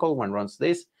runs protocol, one runs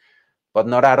this, but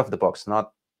not out of the box,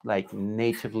 not like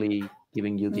natively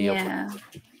giving you the Yeah.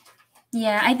 opportunity.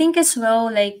 Yeah, I think as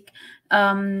well, like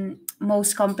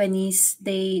most companies,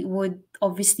 they would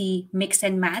obviously mix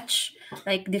and match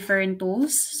like different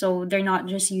tools. So they're not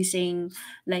just using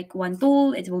like one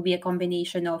tool. It will be a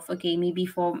combination of, okay, maybe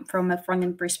from a front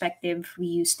end perspective, we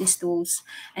use these tools,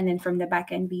 and then from the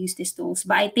back end we use these tools.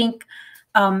 But I think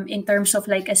in terms of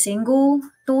like a single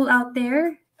tool out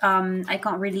there, I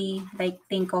can't really like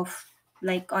think of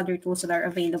like other tools that are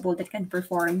available that can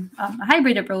perform a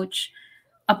hybrid approach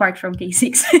apart from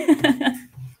K6.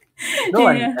 No,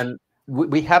 Yeah. and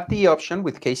we have the option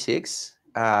with K6,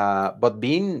 but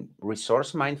being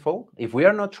resource mindful, if we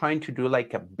are not trying to do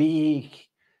like a big,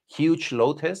 huge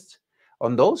load test,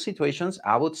 on those situations,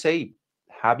 I would say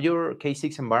have your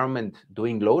K6 environment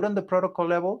doing load on the protocol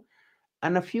level,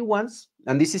 and a few ones.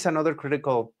 And this is another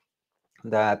critical,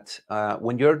 that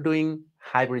when you're doing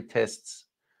hybrid tests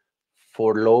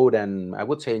for load and I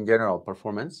would say in general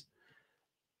performance,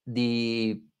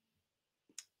 the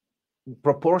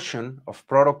proportion of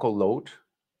protocol load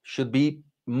should be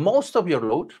most of your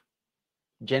load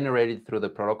generated through the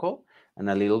protocol and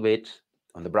a little bit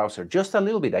on the browser, just a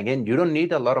little bit. Again, you don't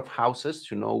need a lot of houses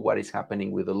to know what is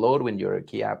happening with the load when you're a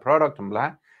key app product and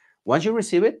blah. Once you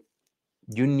receive it,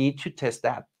 you need to test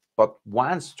that. But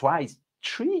once, twice,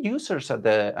 3 users at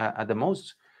the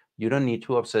most. You don't need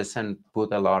to obsess and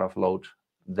put a lot of load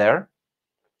there.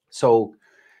 So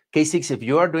K6, if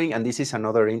you are doing, and this is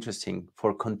another interesting,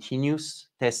 for continuous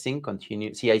testing,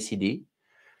 continuous CI/CD,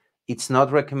 it's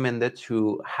not recommended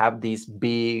to have these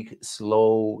big,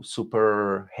 slow,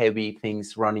 super heavy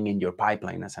things running in your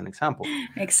pipeline, as an example.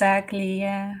 Exactly,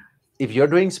 yeah. If you're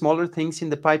doing smaller things in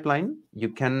the pipeline, you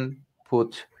can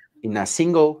put in a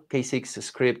single K6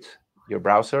 script your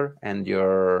browser and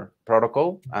your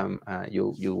protocol.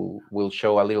 You will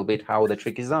show a little bit how the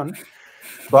trick is done.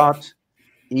 But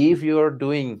if you're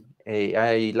doing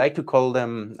I like to call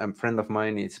them, a friend of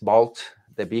mine, it's Bolt,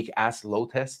 the big ass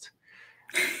load test.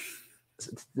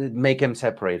 Make them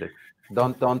separated.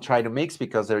 Don't try to mix,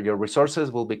 because your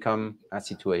resources will become a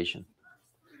situation.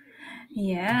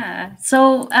 Yeah.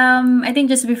 So I think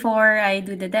just before I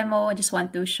do the demo, I just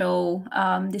want to show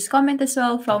this comment as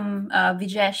well from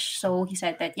Vijesh. So he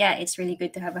said that, yeah, it's really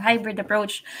good to have a hybrid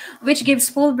approach, which gives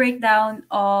full breakdown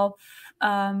of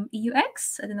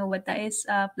EUX. I don't know what that is,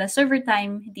 plus server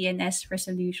time, DNS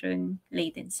resolution,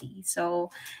 latency. So,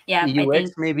 yeah, I EUX,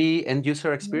 think maybe end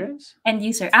user experience. end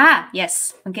user. Ah,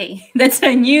 yes. Okay. That's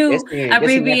a new Guessing acronym.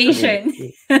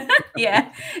 abbreviation.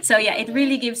 Yeah. So yeah, it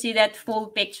really gives you that full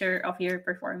picture of your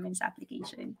performance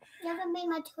application. You haven't made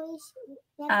my toys.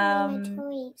 You haven't made my Um,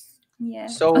 toys. yeah.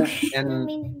 So, Okay. You haven't and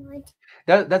made my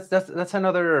that's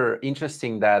another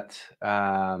interesting that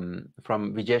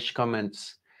from Vijesh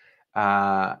comments,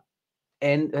 uh,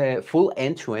 and full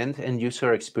end-to-end end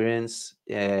user experience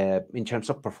in terms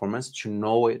of performance, to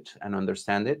know it and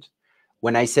understand it.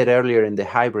 When I said earlier in the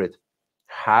hybrid,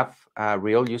 have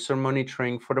real user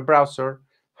monitoring for the browser,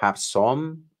 have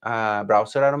some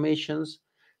browser automations,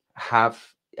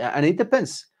 and it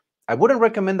depends. I wouldn't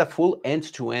recommend a full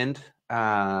end-to-end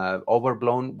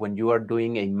overblown when you are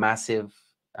doing a massive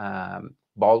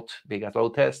vault big at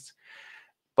load test.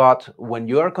 But when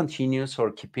you are continuous or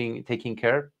taking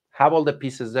care, have all the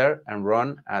pieces there and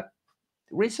run at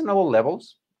reasonable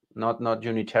levels, not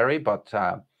unitary, but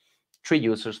 3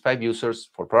 users, 5 users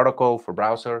for protocol, for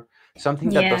browser, something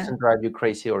that Yeah. doesn't drive you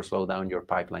crazy or slow down your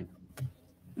pipeline.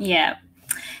 Yeah.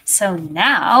 So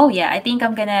now, yeah, I think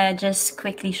I'm gonna just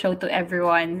quickly show to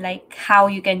everyone like how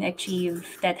you can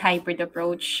achieve that hybrid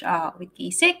approach with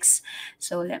K6.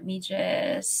 So let me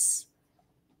just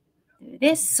do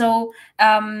this. So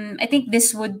I think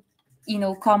this would,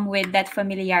 come with that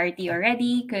familiarity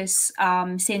already, because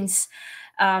since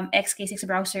XK6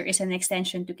 browser is an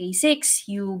extension to K6,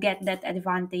 you get that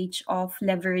advantage of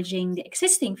leveraging the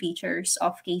existing features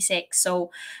of K6. So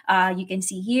you can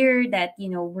see here that,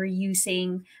 we're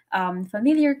using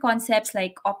familiar concepts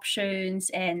like options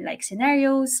and like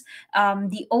scenarios.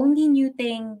 The only new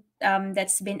thing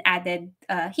that's been added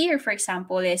here, for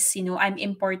example, is, I'm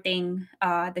importing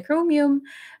the Chromium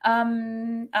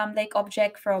like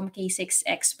object from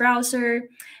K6X browser.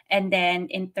 And then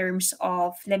in terms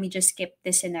of, let me just skip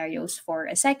the scenarios for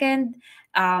a second.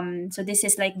 So this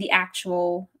is like the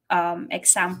actual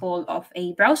example of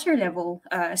a browser level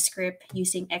script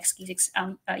using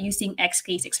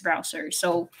XK6 browser.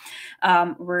 So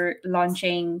we're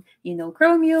launching,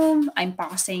 Chromium. I'm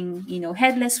passing,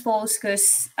 headless false,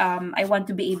 because I want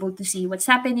to be able to see what's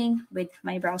happening with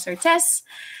my browser tests.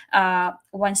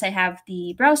 Once I have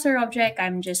the browser object,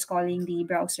 I'm just calling the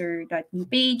browser.new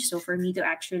page. So for me to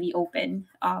actually open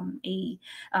a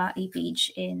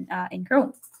page in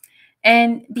Chrome.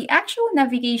 And the actual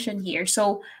navigation here.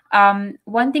 So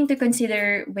one thing to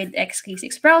consider with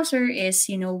XK6 browser is,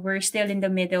 we're still in the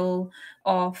middle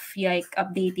of like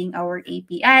updating our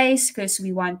APIs, because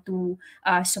we want to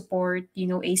support,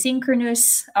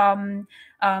 asynchronous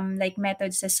like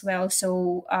methods as well.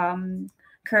 So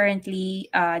currently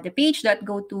the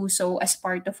page.goto, so as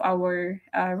part of our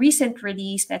recent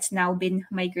release, that's now been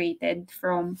migrated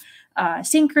from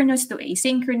synchronous to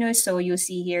asynchronous. So you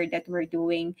see here that we're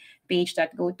doing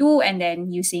page.goto and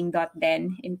then using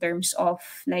 .then in terms of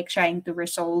like trying to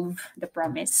resolve the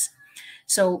promise.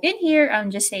 So in here, I'm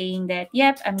just saying that,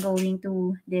 yep, I'm going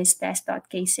to this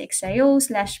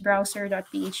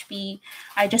test.k6io/browser.php.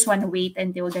 I just want to wait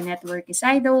until the network is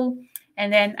idle.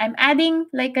 And then I'm adding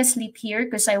like a sleep here,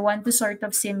 because I want to sort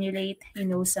of simulate,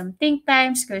 some think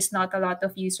times, because not a lot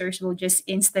of users will just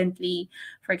instantly,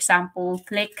 for example,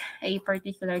 click a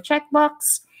particular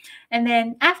checkbox. And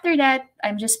then after that,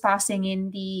 I'm just passing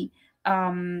in the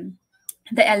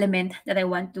the element that I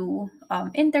want to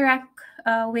interact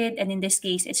with. And in this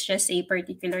case, it's just a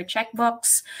particular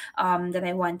checkbox that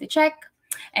I want to check.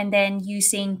 And then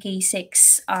using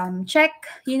K6 check,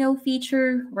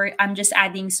 feature where I'm just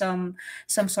adding some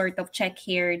sort of check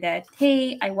here that,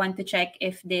 hey, I want to check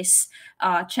if this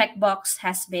checkbox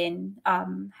has been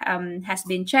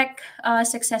checked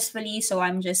successfully. So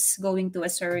I'm just going to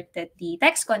assert that the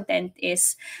text content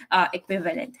is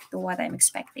equivalent to what I'm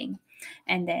expecting.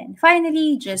 And then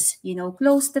finally, just,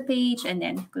 close the page and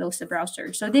then close the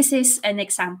browser. So this is an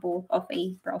example of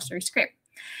a browser script.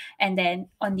 And then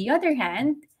on the other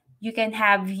hand, you can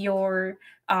have your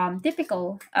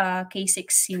typical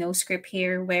K6, script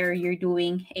here where you're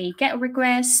doing a get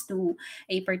request to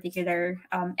a particular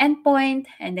endpoint.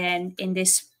 And then in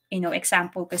this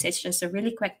example, because it's just a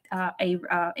really quick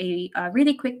a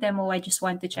really quick demo, I just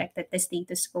want to check that the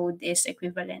status code is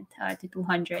equivalent to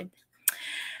 200.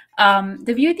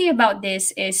 The beauty about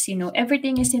this is,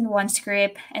 everything is in one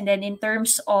script. And then in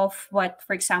terms of what,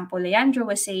 for example, Leandro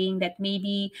was saying, that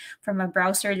maybe from a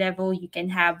browser level, you can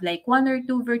have like one or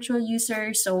two virtual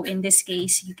users. So in this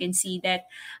case, you can see that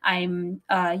I'm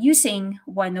using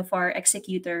one of our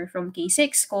executor from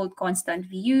K6 called constant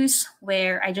views,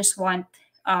 where I just want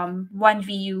one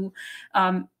VU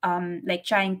like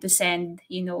trying to send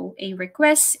a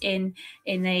request in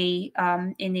a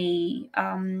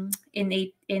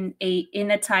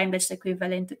time that's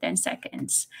equivalent to 10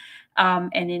 seconds.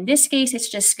 And in this case, it's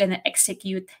just going to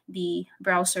execute the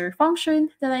browser function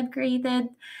that I've created.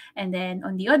 And then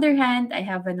on the other hand, I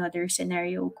have another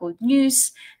scenario called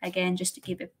news. Again, just to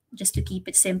keep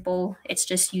it simple, it's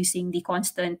just using the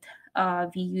constant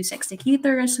views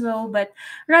executor as well. But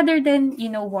rather than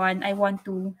one, I want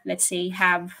to, let's say,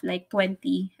 have like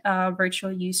 20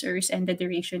 virtual users, and the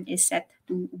duration is set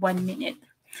to 1 minute.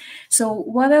 So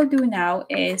what I'll do now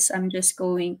is I'm just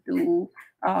going to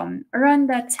run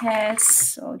that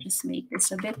test. So I'll just make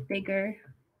this a bit bigger.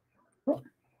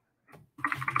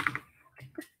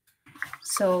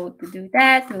 So to do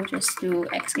that, we'll just do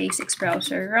xk6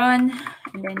 browser run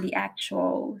and then the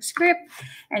actual script.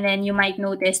 And then you might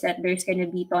notice that there's going to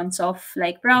be tons of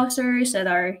like browsers that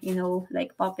are,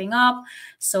 like popping up.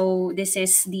 So this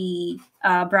is the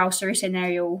browser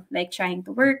scenario like trying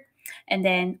to work. And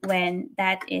then when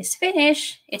that is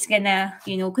finished, it's gonna,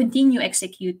 continue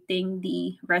executing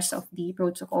the rest of the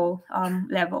protocol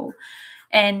level.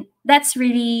 And that's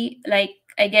really like,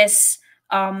 I guess,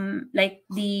 like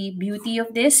the beauty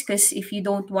of this, because if you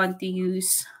don't want to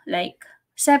use like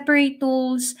separate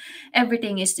tools,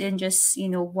 everything is in just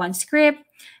one script,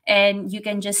 and you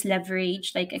can just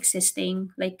leverage like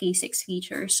existing like K6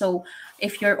 features. So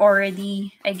if you're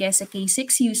already, I guess, a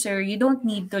K6 user, you don't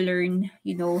need to learn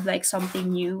like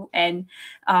something new. And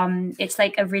it's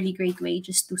like a really great way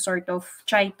just to sort of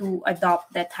try to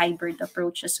adopt that hybrid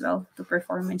approach as well to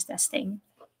performance testing.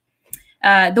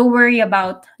 Don't worry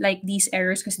about like these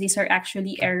errors, because these are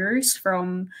actually errors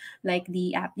from like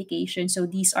the application. So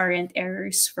these aren't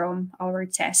errors from our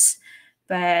tests.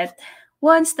 But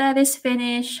once that is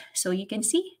finished, so you can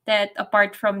see that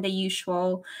apart from the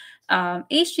usual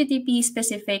HTTP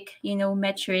specific,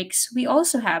 metrics, we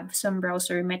also have some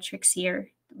browser metrics here,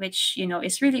 which,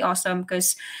 is really awesome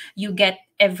because you get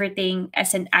everything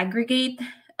as an aggregate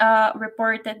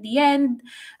report at the end.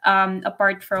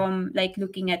 Apart from like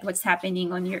looking at what's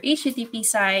happening on your HTTP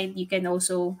side, you can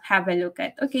also have a look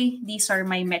at, okay, these are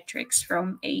my metrics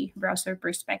from a browser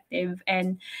perspective,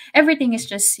 and everything is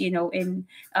just in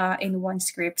one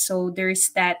script. So there's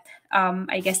that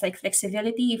I guess like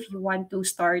flexibility if you want to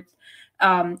start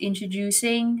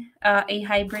introducing a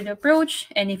hybrid approach.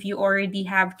 And if you already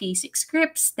have K6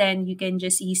 scripts, then you can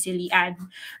just easily add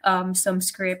some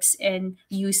scripts and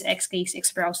use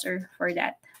xk6 browser for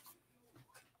that.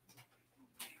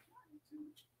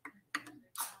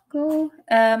 Cool.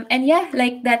 And yeah,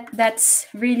 like that's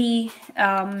really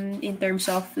in terms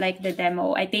of like the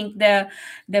demo. I think the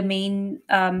main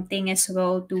thing as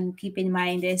well to keep in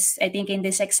mind is, I think in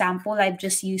this example I've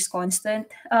just used constant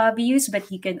views,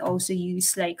 but you can also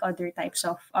use like other types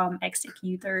of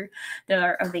executor that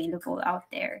are available out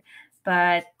there.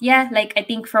 But yeah, like I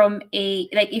think from a,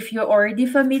 like if you're already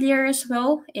familiar as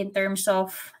well in terms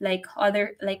of like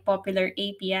other like popular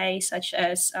APIs such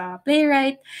as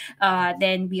Playwright,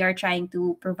 then we are trying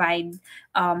to provide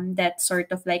that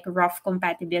sort of like rough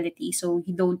compatibility. So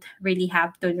you don't really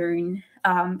have to learn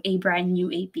a brand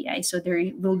new API. So there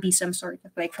will be some sort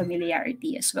of like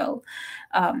familiarity as well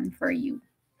for you.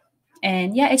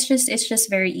 And yeah, it's just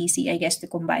very easy, I guess, to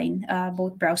combine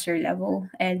both browser level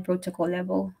and protocol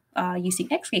level using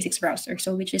xk6 browser.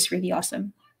 So which is really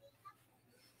awesome.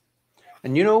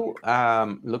 And you know,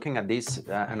 looking at this,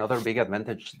 another big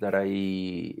advantage that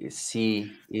I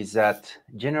see is that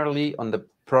generally on the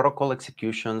protocol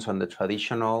executions, on the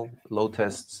traditional load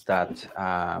tests that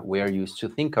we are used to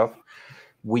think of,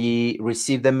 we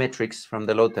receive the metrics from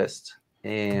the load test.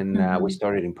 And we Mhm.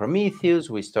 store it in Prometheus,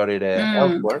 we store it Mm.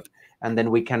 elsewhere, and then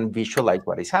we can visualize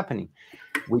what is happening.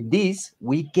 With this,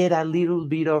 we get a little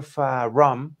bit of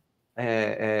ROM,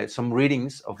 some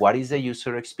readings of what is the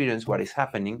user experience, what is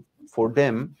happening for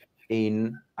them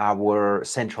in our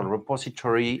central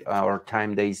repository, our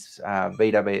database,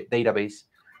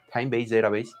 time-based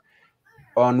database,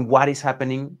 on what is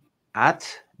happening at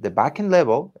the backend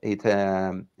level, at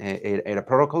a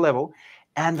protocol level,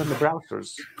 and on the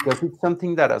browsers, because it's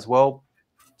something that as well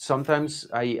sometimes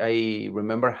I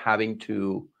remember having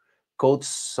to code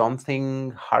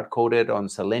something hard coded on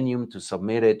Selenium to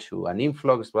submit it to an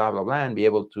influx, blah, blah, blah, and be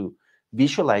able to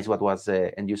visualize what was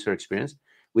the end user experience.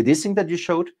 With this thing that you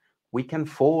showed, we can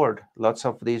forward lots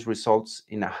of these results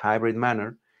in a hybrid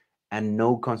manner and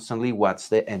know constantly what's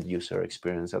the end user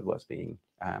experience that was being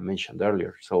mentioned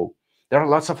earlier. So there are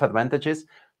lots of advantages.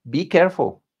 Be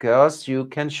careful because you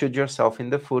can shoot yourself in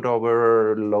the foot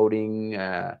overloading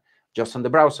just on the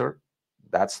browser.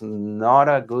 That's not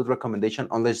a good recommendation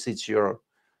unless it's your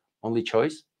only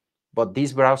choice. But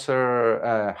this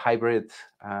browser hybrid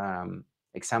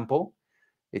example,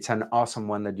 it's an awesome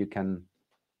one that you can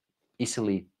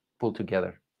easily pull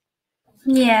together.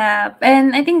 Yeah,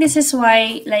 and I think this is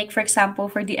why, like for example,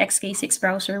 for the XK6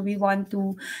 browser, we want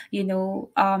to,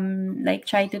 like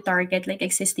try to target like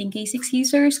existing K6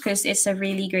 users because it's a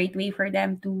really great way for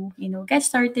them to, get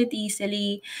started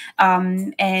easily,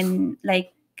 and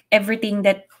like everything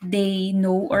that they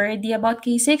know already about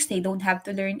K6, they don't have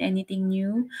to learn anything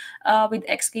new, with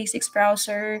XK6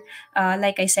 browser.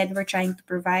 Like I said, we're trying to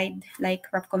provide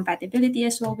like rough compatibility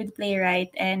as well with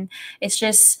Playwright, and it's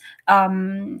just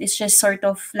it's just sort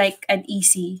of like an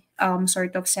easy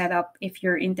sort of setup if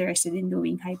you're interested in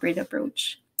doing hybrid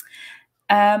approach.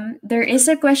 There is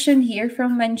a question here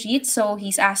from Manjit. So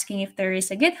he's asking if there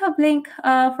is a GitHub link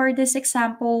for this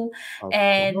example. Of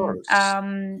And course.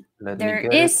 Let me there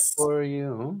get it is, for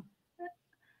you.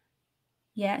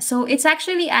 yeah, so it's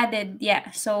actually added.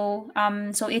 Yeah, so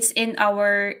it's in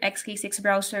our XK6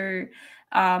 browser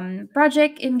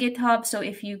project in GitHub. So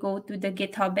if you go to the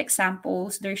GitHub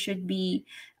examples, there should be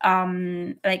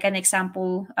like an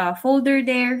example folder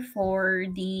there for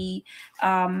the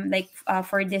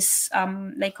for this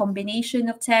like combination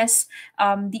of tests.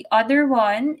 The other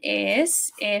one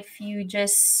is if you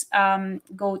just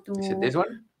go Is it to this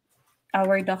one?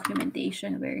 our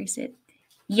documentation. Where is it?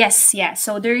 Yes, yeah.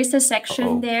 So there is a section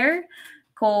Oh, there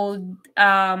called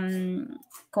I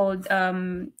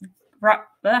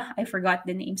forgot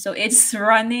the name. So it's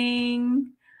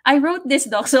running. I wrote this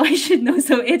doc, so I should know.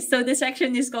 So the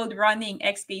section is called running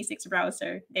XK6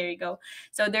 browser. There you go.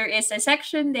 So there is a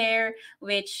section there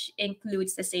which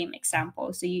includes the same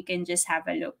example. So you can just have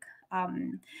a look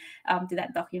to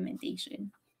that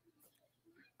documentation.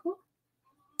 Cool.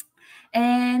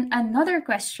 And another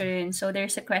question. So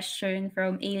there's a question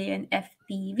from Alien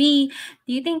FPV.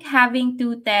 Do you think having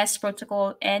two test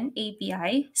protocol and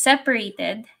API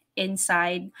separated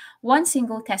inside one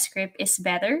single test script is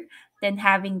better than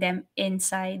having them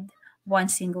inside one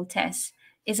single test?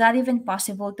 Is that even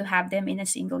possible to have them in a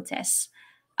single test?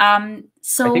 I think we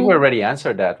So already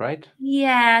answered that, right?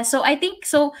 yeah, so I think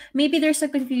so maybe there's a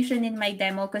confusion in my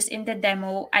demo because in the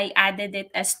demo I added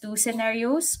it as two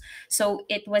scenarios. So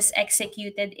it was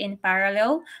executed in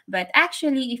parallel, but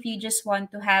actually if you just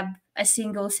want to have a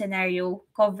single scenario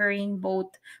covering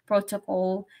both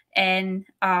protocol and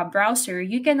browser,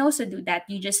 you can also do that.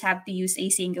 You just have to use a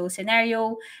single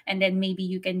scenario, and then maybe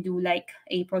you can do like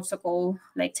a protocol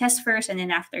like test first, and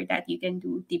then after that you can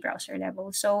do the browser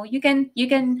level. So you can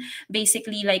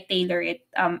basically like tailor it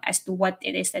as to what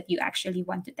it is that you actually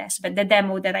want to test. But the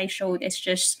demo that I showed is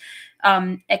just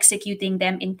executing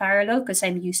them in parallel because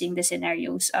I'm using the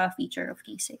scenarios feature of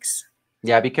K6.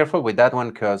 Yeah, be careful with that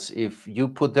one because if you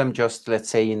put them just, let's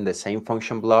say, in the same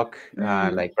function block,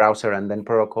 Mm, like browser and then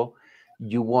protocol,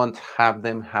 you won't have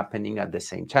them happening at the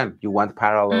same time. You want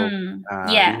parallel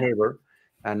yeah. behavior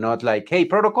and not like, hey,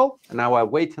 protocol, and now I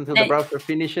wait until the Then, browser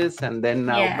finishes and then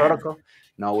now yeah. protocol.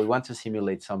 No, we want to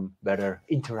simulate some better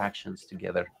interactions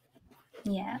together.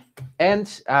 Yeah. And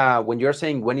when you're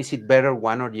saying when is it better,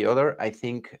 one or the other, I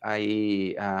think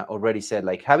I already said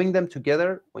like having them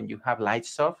together when you have light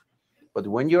stuff. But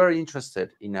when you're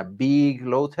interested in a big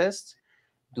load test,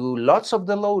 do lots of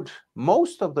the load,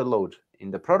 most of the load in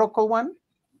the protocol one,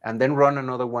 and then run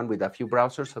another one with a few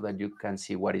browsers so that you can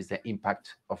see what is the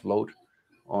impact of load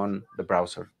on the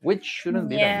browser, which shouldn't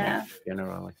be that much Yeah.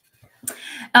 generally.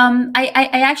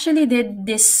 I actually did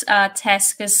this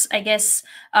test because I guess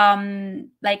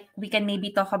like we can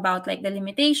maybe talk about like the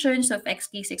limitations of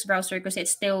XK6 browser because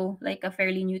it's still like a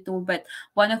fairly new tool. But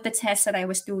one of the tests that I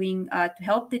was doing to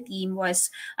help the team was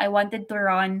I wanted to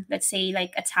run, let's say,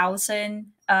 like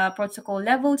 1,000 protocol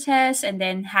level tests and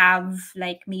then have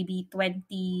like maybe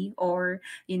 20 or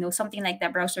something like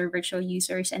that browser virtual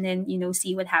users, and then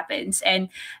see what happens. And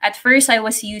at first I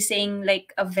was using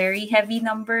like a very heavy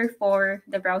number for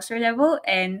the browser level,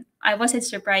 and I wasn't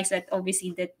surprised that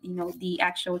obviously that the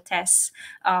actual tests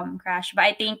crash. But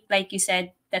I think, like you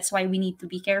said, that's why we need to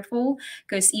be careful,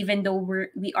 because even though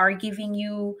we are giving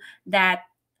you that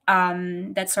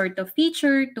sort of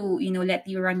feature to let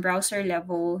you run browser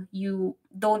level, you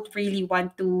don't really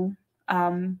want to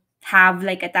have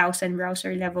like 1,000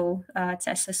 browser level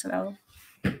tests as well.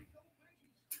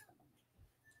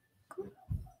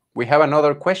 We have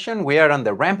another question. We are on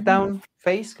the ramp down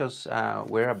phase because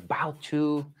we're about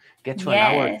to get to an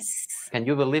hour. Yes. Can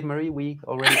you believe, Marie? We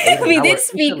already ate an We hour did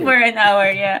speak easily. for an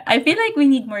hour. Yeah. I feel like we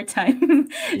need more time.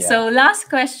 Yeah. So, last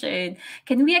question.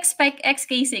 Can we expect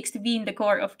XK6 to be in the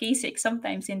core of K6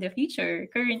 sometimes in the future?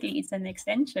 Currently, it's an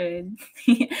extension.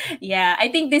 Yeah. I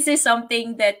think this is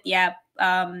something that, yeah,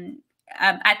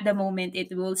 at the moment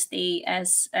it will stay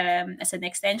as an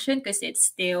extension because it's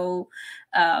still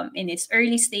in its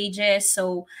early stages.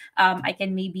 So I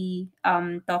can maybe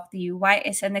talk to you why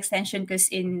it's an extension, because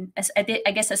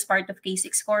I guess as part of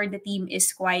K6 Core, the team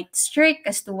is quite strict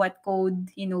as to what code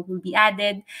will be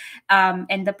added,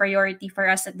 and the priority for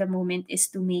us at the moment is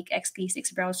to make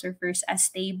XK6 browser first as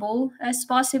stable as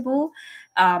possible.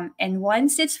 And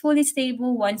once it's fully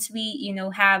stable, once we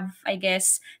have, I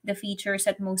guess, the features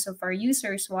that most of our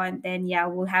users want, then yeah,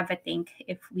 we'll have a think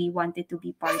if we want it to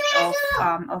be part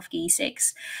of K6.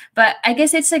 But I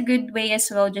guess it's a good way as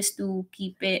well, just to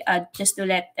keep it, just to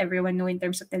let everyone know in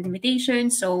terms of the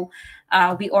limitations. So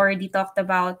we already talked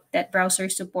about that browser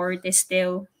support is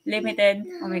still limited.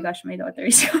 Oh my gosh, my daughter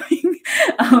is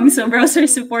coming. So browser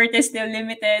support is still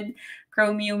limited.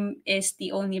 Chromium is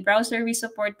the only browser we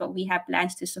support, but we have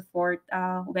plans to support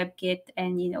WebKit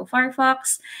and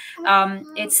Firefox.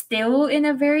 It's still in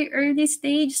a very early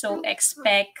stage, so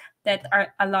expect that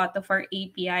a lot of our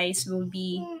APIs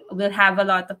will have a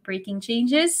lot of breaking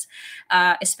changes,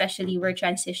 especially we're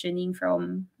transitioning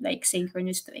from like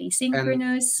synchronous to And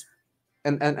asynchronous.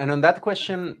 and on that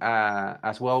question,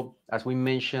 as well as we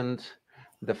mentioned,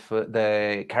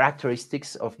 the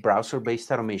characteristics of browser-based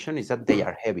automation is that they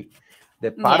are heavy.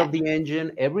 The part Yeah, of the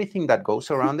engine, everything that goes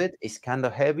around it is kind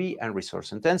of heavy and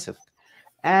resource intensive.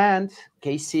 And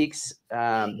K6,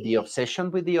 the obsession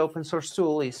with the open source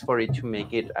tool is for it to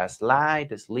make it as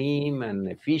light, as slim, and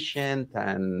efficient,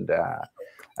 and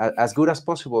as good as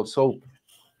possible. So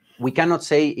we cannot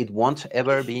say it won't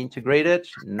ever be integrated,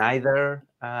 neither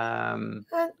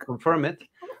confirm it,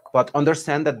 but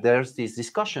understand that there's this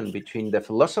discussion between the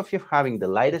philosophy of having the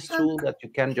lightest tool that you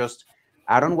can just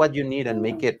add on what you need and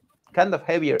make it kind of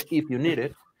heavier if you need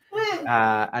it,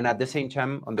 and at the same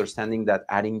time understanding that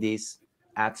adding this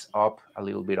adds up a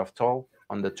little bit of toll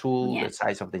on the tool, yeah, the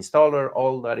size of the installer,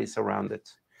 all that is around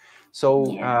it. So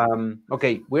yeah.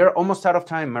 okay, we're almost out of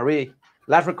time. Marie,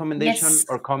 last recommendation Yes.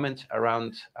 or comment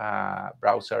around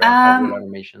browser and hybrid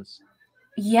automations?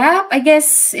 Yeah, I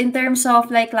guess in terms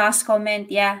of like last comment,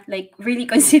 yeah, like really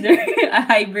consider a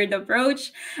hybrid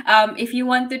approach. If you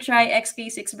want to try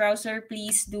XK6 browser,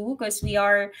 please do, because we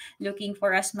are looking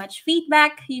for as much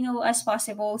feedback, as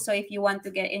possible. So if you want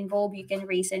to get involved, you can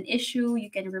raise an issue,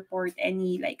 you can report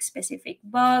any like specific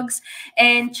bugs,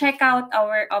 and check out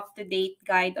our up-to-date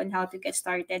guide on how to get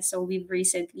started. So we've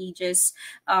recently just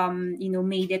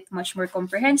made it much more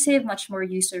comprehensive, much more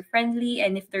user friendly.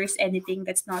 And if there's anything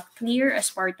that's not clear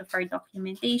as part of our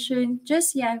documentation,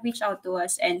 just yeah, reach out to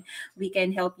us and we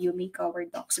can help you make our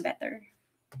docs better.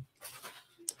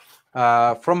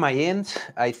 From my end,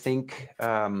 I think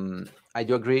I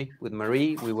do agree with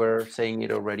Marie. We were saying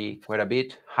it already quite a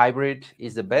bit. Hybrid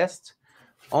is the best.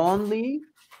 Only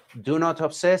do not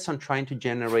obsess on trying to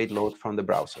generate load from the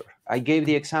browser. I gave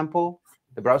the example.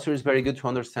 The browser is very good to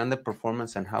understand the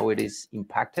performance and how it is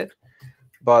impacted,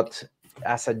 but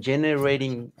as a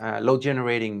load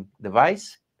generating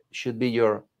device should be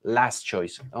your last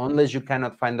choice, unless you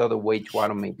cannot find other way to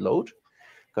automate load,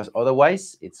 because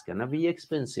otherwise it's gonna be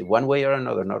expensive one way or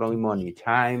another, not only money,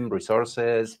 time,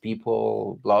 resources,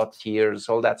 people, blood, tears,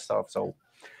 all that stuff. So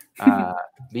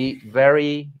be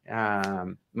very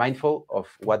mindful of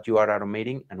what you are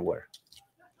automating and where.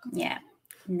 Yeah.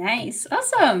 Nice.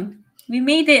 Awesome. We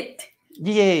made it.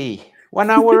 Yay! 1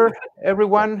 hour,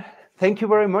 everyone. thank you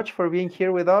very much for being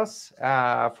here with us,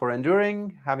 for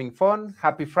enduring, having fun.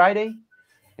 Happy Friday.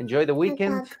 Enjoy the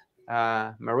weekend.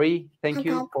 Marie, thank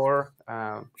you for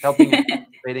helping and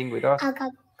participating with us.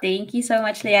 Thank you so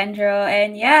much, Leandro.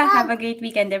 And yeah, have a great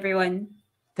weekend, everyone.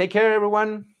 Take care,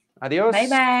 everyone. Adios.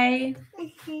 Bye-bye.